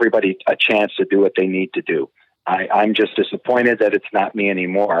 and give everybody a chance to do what they need to do. I'm just disappointed that it's not me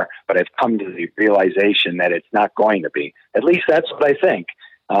anymore, but I've come to the realization that it's not going to be. At least that's what I think.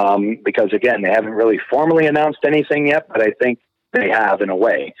 Because again, they haven't really formally announced anything yet, but I think they have in a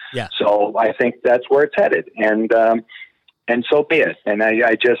way. Yeah. So I think that's where it's headed. And so be it. And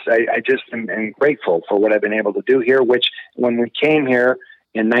I just am grateful for what I've been able to do here, which when we came here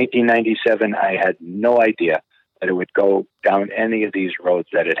in 1997, I had no idea that it would go down any of these roads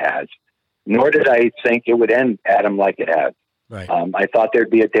that it has. Nor did I think it would end, Adam, like it has. Right. I thought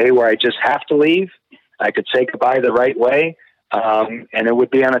there'd be a day where I just have to leave. I could say goodbye the right way, and it would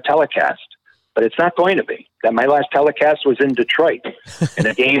be on a telecast. But it's not going to be. That my last telecast was in Detroit in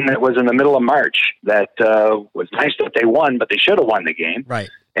a game that was in the middle of March. That was nice that they won, but they should have won the game. Right.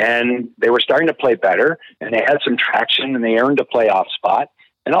 And they were starting to play better, and they had some traction, and they earned a playoff spot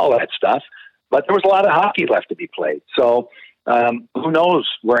and all that stuff. But there was a lot of hockey left to be played. So who knows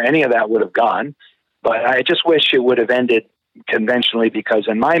where any of that would have gone. But I just wish it would have ended conventionally, because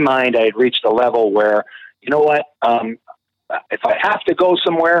in my mind, I had reached a level where, you know what, if I have to go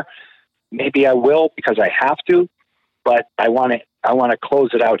somewhere, maybe I will, because I have to, but I want to close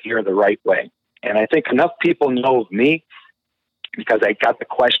it out here the right way. And I think enough people know of me, because I got the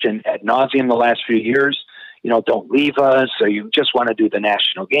question ad nauseum the last few years, don't leave us, or you just want to do the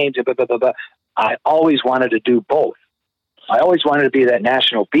national games, blah, blah, blah, blah. I always wanted to do both. I always wanted to be that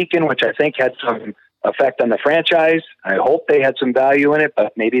national beacon, which I think had some effect on the franchise. I hope they had some value in it,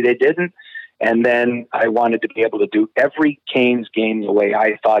 but maybe they didn't. And then I wanted to be able to do every Canes game the way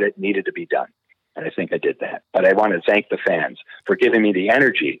I thought it needed to be done. And I think I did that. But I want to thank the fans for giving me the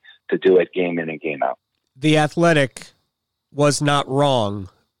energy to do it game in and game out. The Athletic was not wrong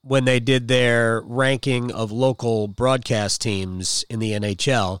when they did their ranking of local broadcast teams in the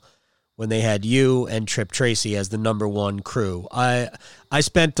NHL, when they had you and Trip Tracy as the number one crew. I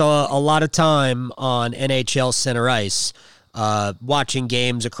spent a lot of time on NHL Center Ice watching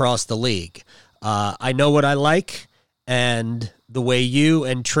games across the league. I know what I like, and the way you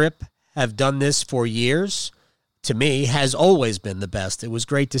and Trip have done this for years, to me, has always been the best. It was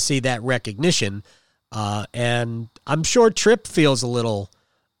great to see that recognition, and I'm sure Trip feels a little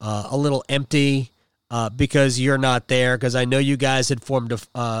empty because you're not there, because I know you guys had formed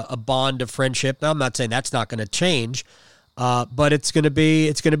a bond of friendship. Now, I'm not saying that's not going to change, but it's going to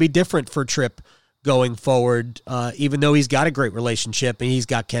be different for Trip going forward, even though he's got a great relationship and he's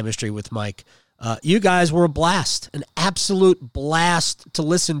got chemistry with Mike. You guys were a blast, an absolute blast to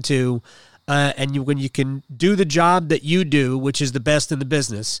listen to, and when you can do the job that you do, which is the best in the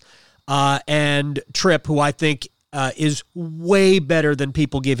business, and Trip, who I think is way better than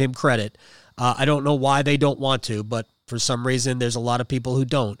people give him credit. I don't know why they don't want to, but for some reason there's a lot of people who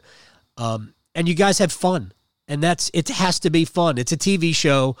don't. And you guys have fun, and it has to be fun. It's a TV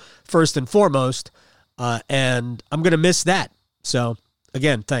show first and foremost, and I'm going to miss that. So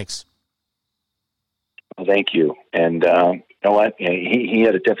again, thanks. Well, thank you. And you know what? He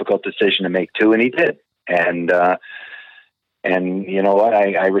had a difficult decision to make too, and he did. And you know what?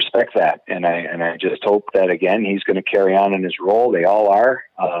 I respect that, and I just hope that again he's going to carry on in his role. They all are.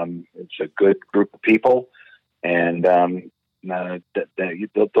 It's a good group of people, and they'll do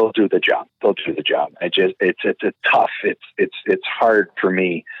the job. They'll do the job. It's a tough. It's hard for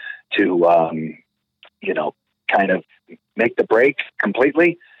me to kind of make the break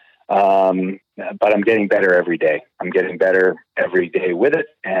completely. But I'm getting better every day. I'm getting better every day with it,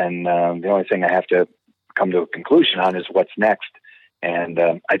 and the only thing I have to come to a conclusion on is what's next, and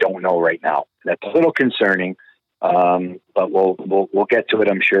I don't know right now. That's a little concerning, but we'll get to it,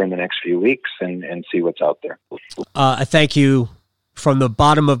 I'm sure, in the next few weeks and see what's out there. I thank you from the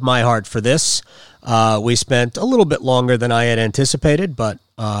bottom of my heart for this. We spent a little bit longer than I had anticipated, but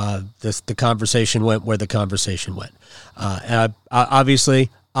the conversation went where the conversation went. And obviously,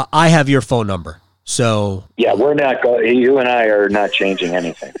 I have your phone number. So yeah, you and I are not changing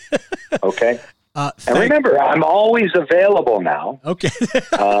anything. Okay. And remember, I'm always available now. Okay.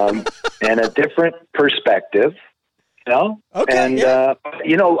 And a different perspective, Okay. And,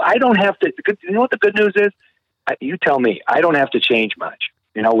 I don't have to, you know what the good news is? You tell me, I don't have to change much,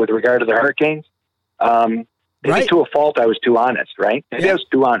 with regard to the Hurricanes. Maybe to a fault, I was too honest, right? Maybe I was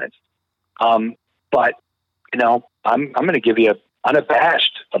too honest. But, I'm going to give you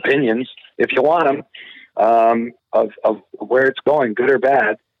unabashed opinions, if you want them, of where it's going, good or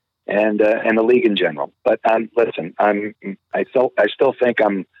bad, and the league in general. But listen, I still think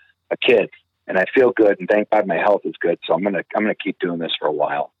I'm a kid, and I feel good, and thank God my health is good. So I'm gonna keep doing this for a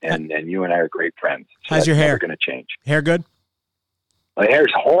while, and you and I are great friends. So how's your hair? Never gonna change. Hair good? My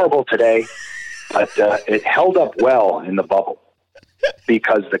hair's horrible today, but it held up well in the bubble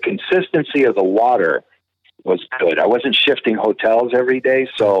because the consistency of the water was good. I wasn't shifting hotels every day,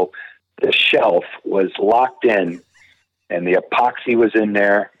 so the shelf was locked in, and the epoxy was in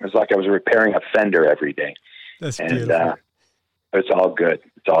there. It was like I was repairing a fender every day. That's beautiful. It's all good.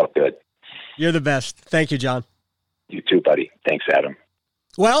 It's all good. You're the best. Thank you, John. You too, buddy. Thanks, Adam.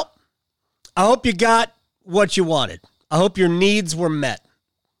 Well, I hope you got what you wanted. I hope your needs were met.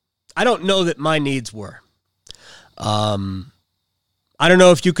 I don't know that my needs were. I don't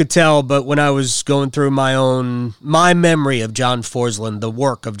know if you could tell, but when I was going through my memory of John Forslund, the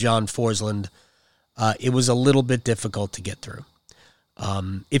work of John Forslund, it was a little bit difficult to get through.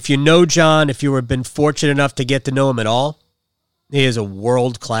 If you know John, if you have been fortunate enough to get to know him at all, he is a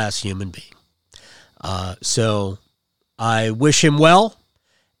world-class human being. So I wish him well,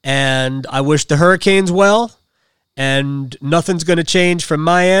 and I wish the Hurricanes well, and nothing's going to change from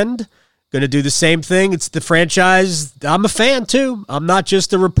my end. Going to do the same thing. It's the franchise. I'm a fan, too. I'm not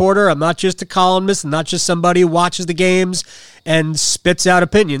just a reporter. I'm not just a columnist. I'm not just somebody who watches the games and spits out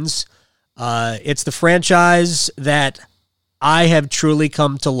opinions. It's the franchise that I have truly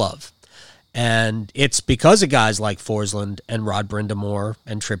come to love. And it's because of guys like Forslund and Rod Brindamore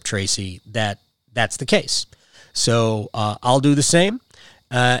and Trip Tracy that's the case. So I'll do the same.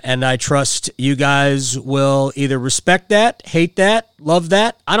 And I trust you guys will either respect that, hate that, love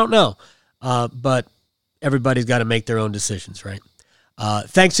that. I don't know. But everybody's got to make their own decisions, right?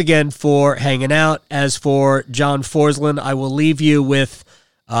 Thanks again for hanging out. As for John Forslund, I will leave you with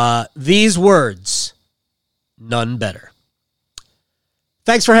these words, none better.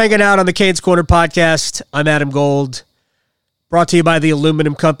 Thanks for hanging out on the Canes Corner podcast. I'm Adam Gold. Brought to you by the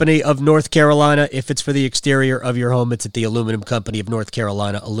Aluminum Company of North Carolina. If it's for the exterior of your home, it's at the Aluminum Company of North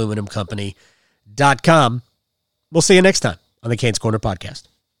Carolina, aluminumcompany.com. We'll see you next time on the Canes Corner podcast.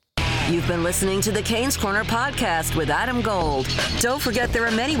 You've been listening to the Canes Corner podcast with Adam Gold. Don't forget there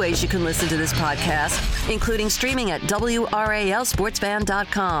are many ways you can listen to this podcast, including streaming at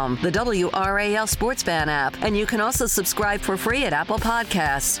WRALSportsFan.com, the WRAL Sports Fan app, and you can also subscribe for free at Apple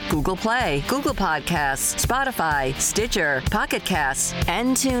Podcasts, Google Play, Google Podcasts, Spotify, Stitcher, Pocket Casts,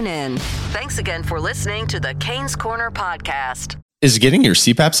 and TuneIn. Thanks again for listening to the Canes Corner podcast. Is getting your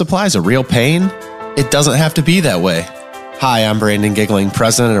CPAP supplies a real pain? It doesn't have to be that way. Hi, I'm Brandon Giggling,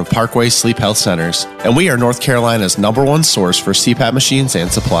 president of Parkway Sleep Health Centers, and we are North Carolina's #1 source for CPAP machines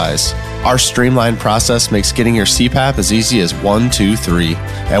and supplies. Our streamlined process makes getting your CPAP as easy as 1, 2, 3,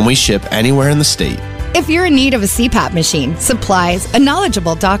 and we ship anywhere in the state. If you're in need of a CPAP machine, supplies, a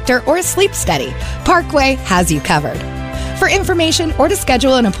knowledgeable doctor, or a sleep study, Parkway has you covered. For information or to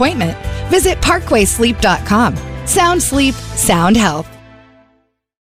schedule an appointment, visit parkwaysleep.com. Sound sleep, sound health.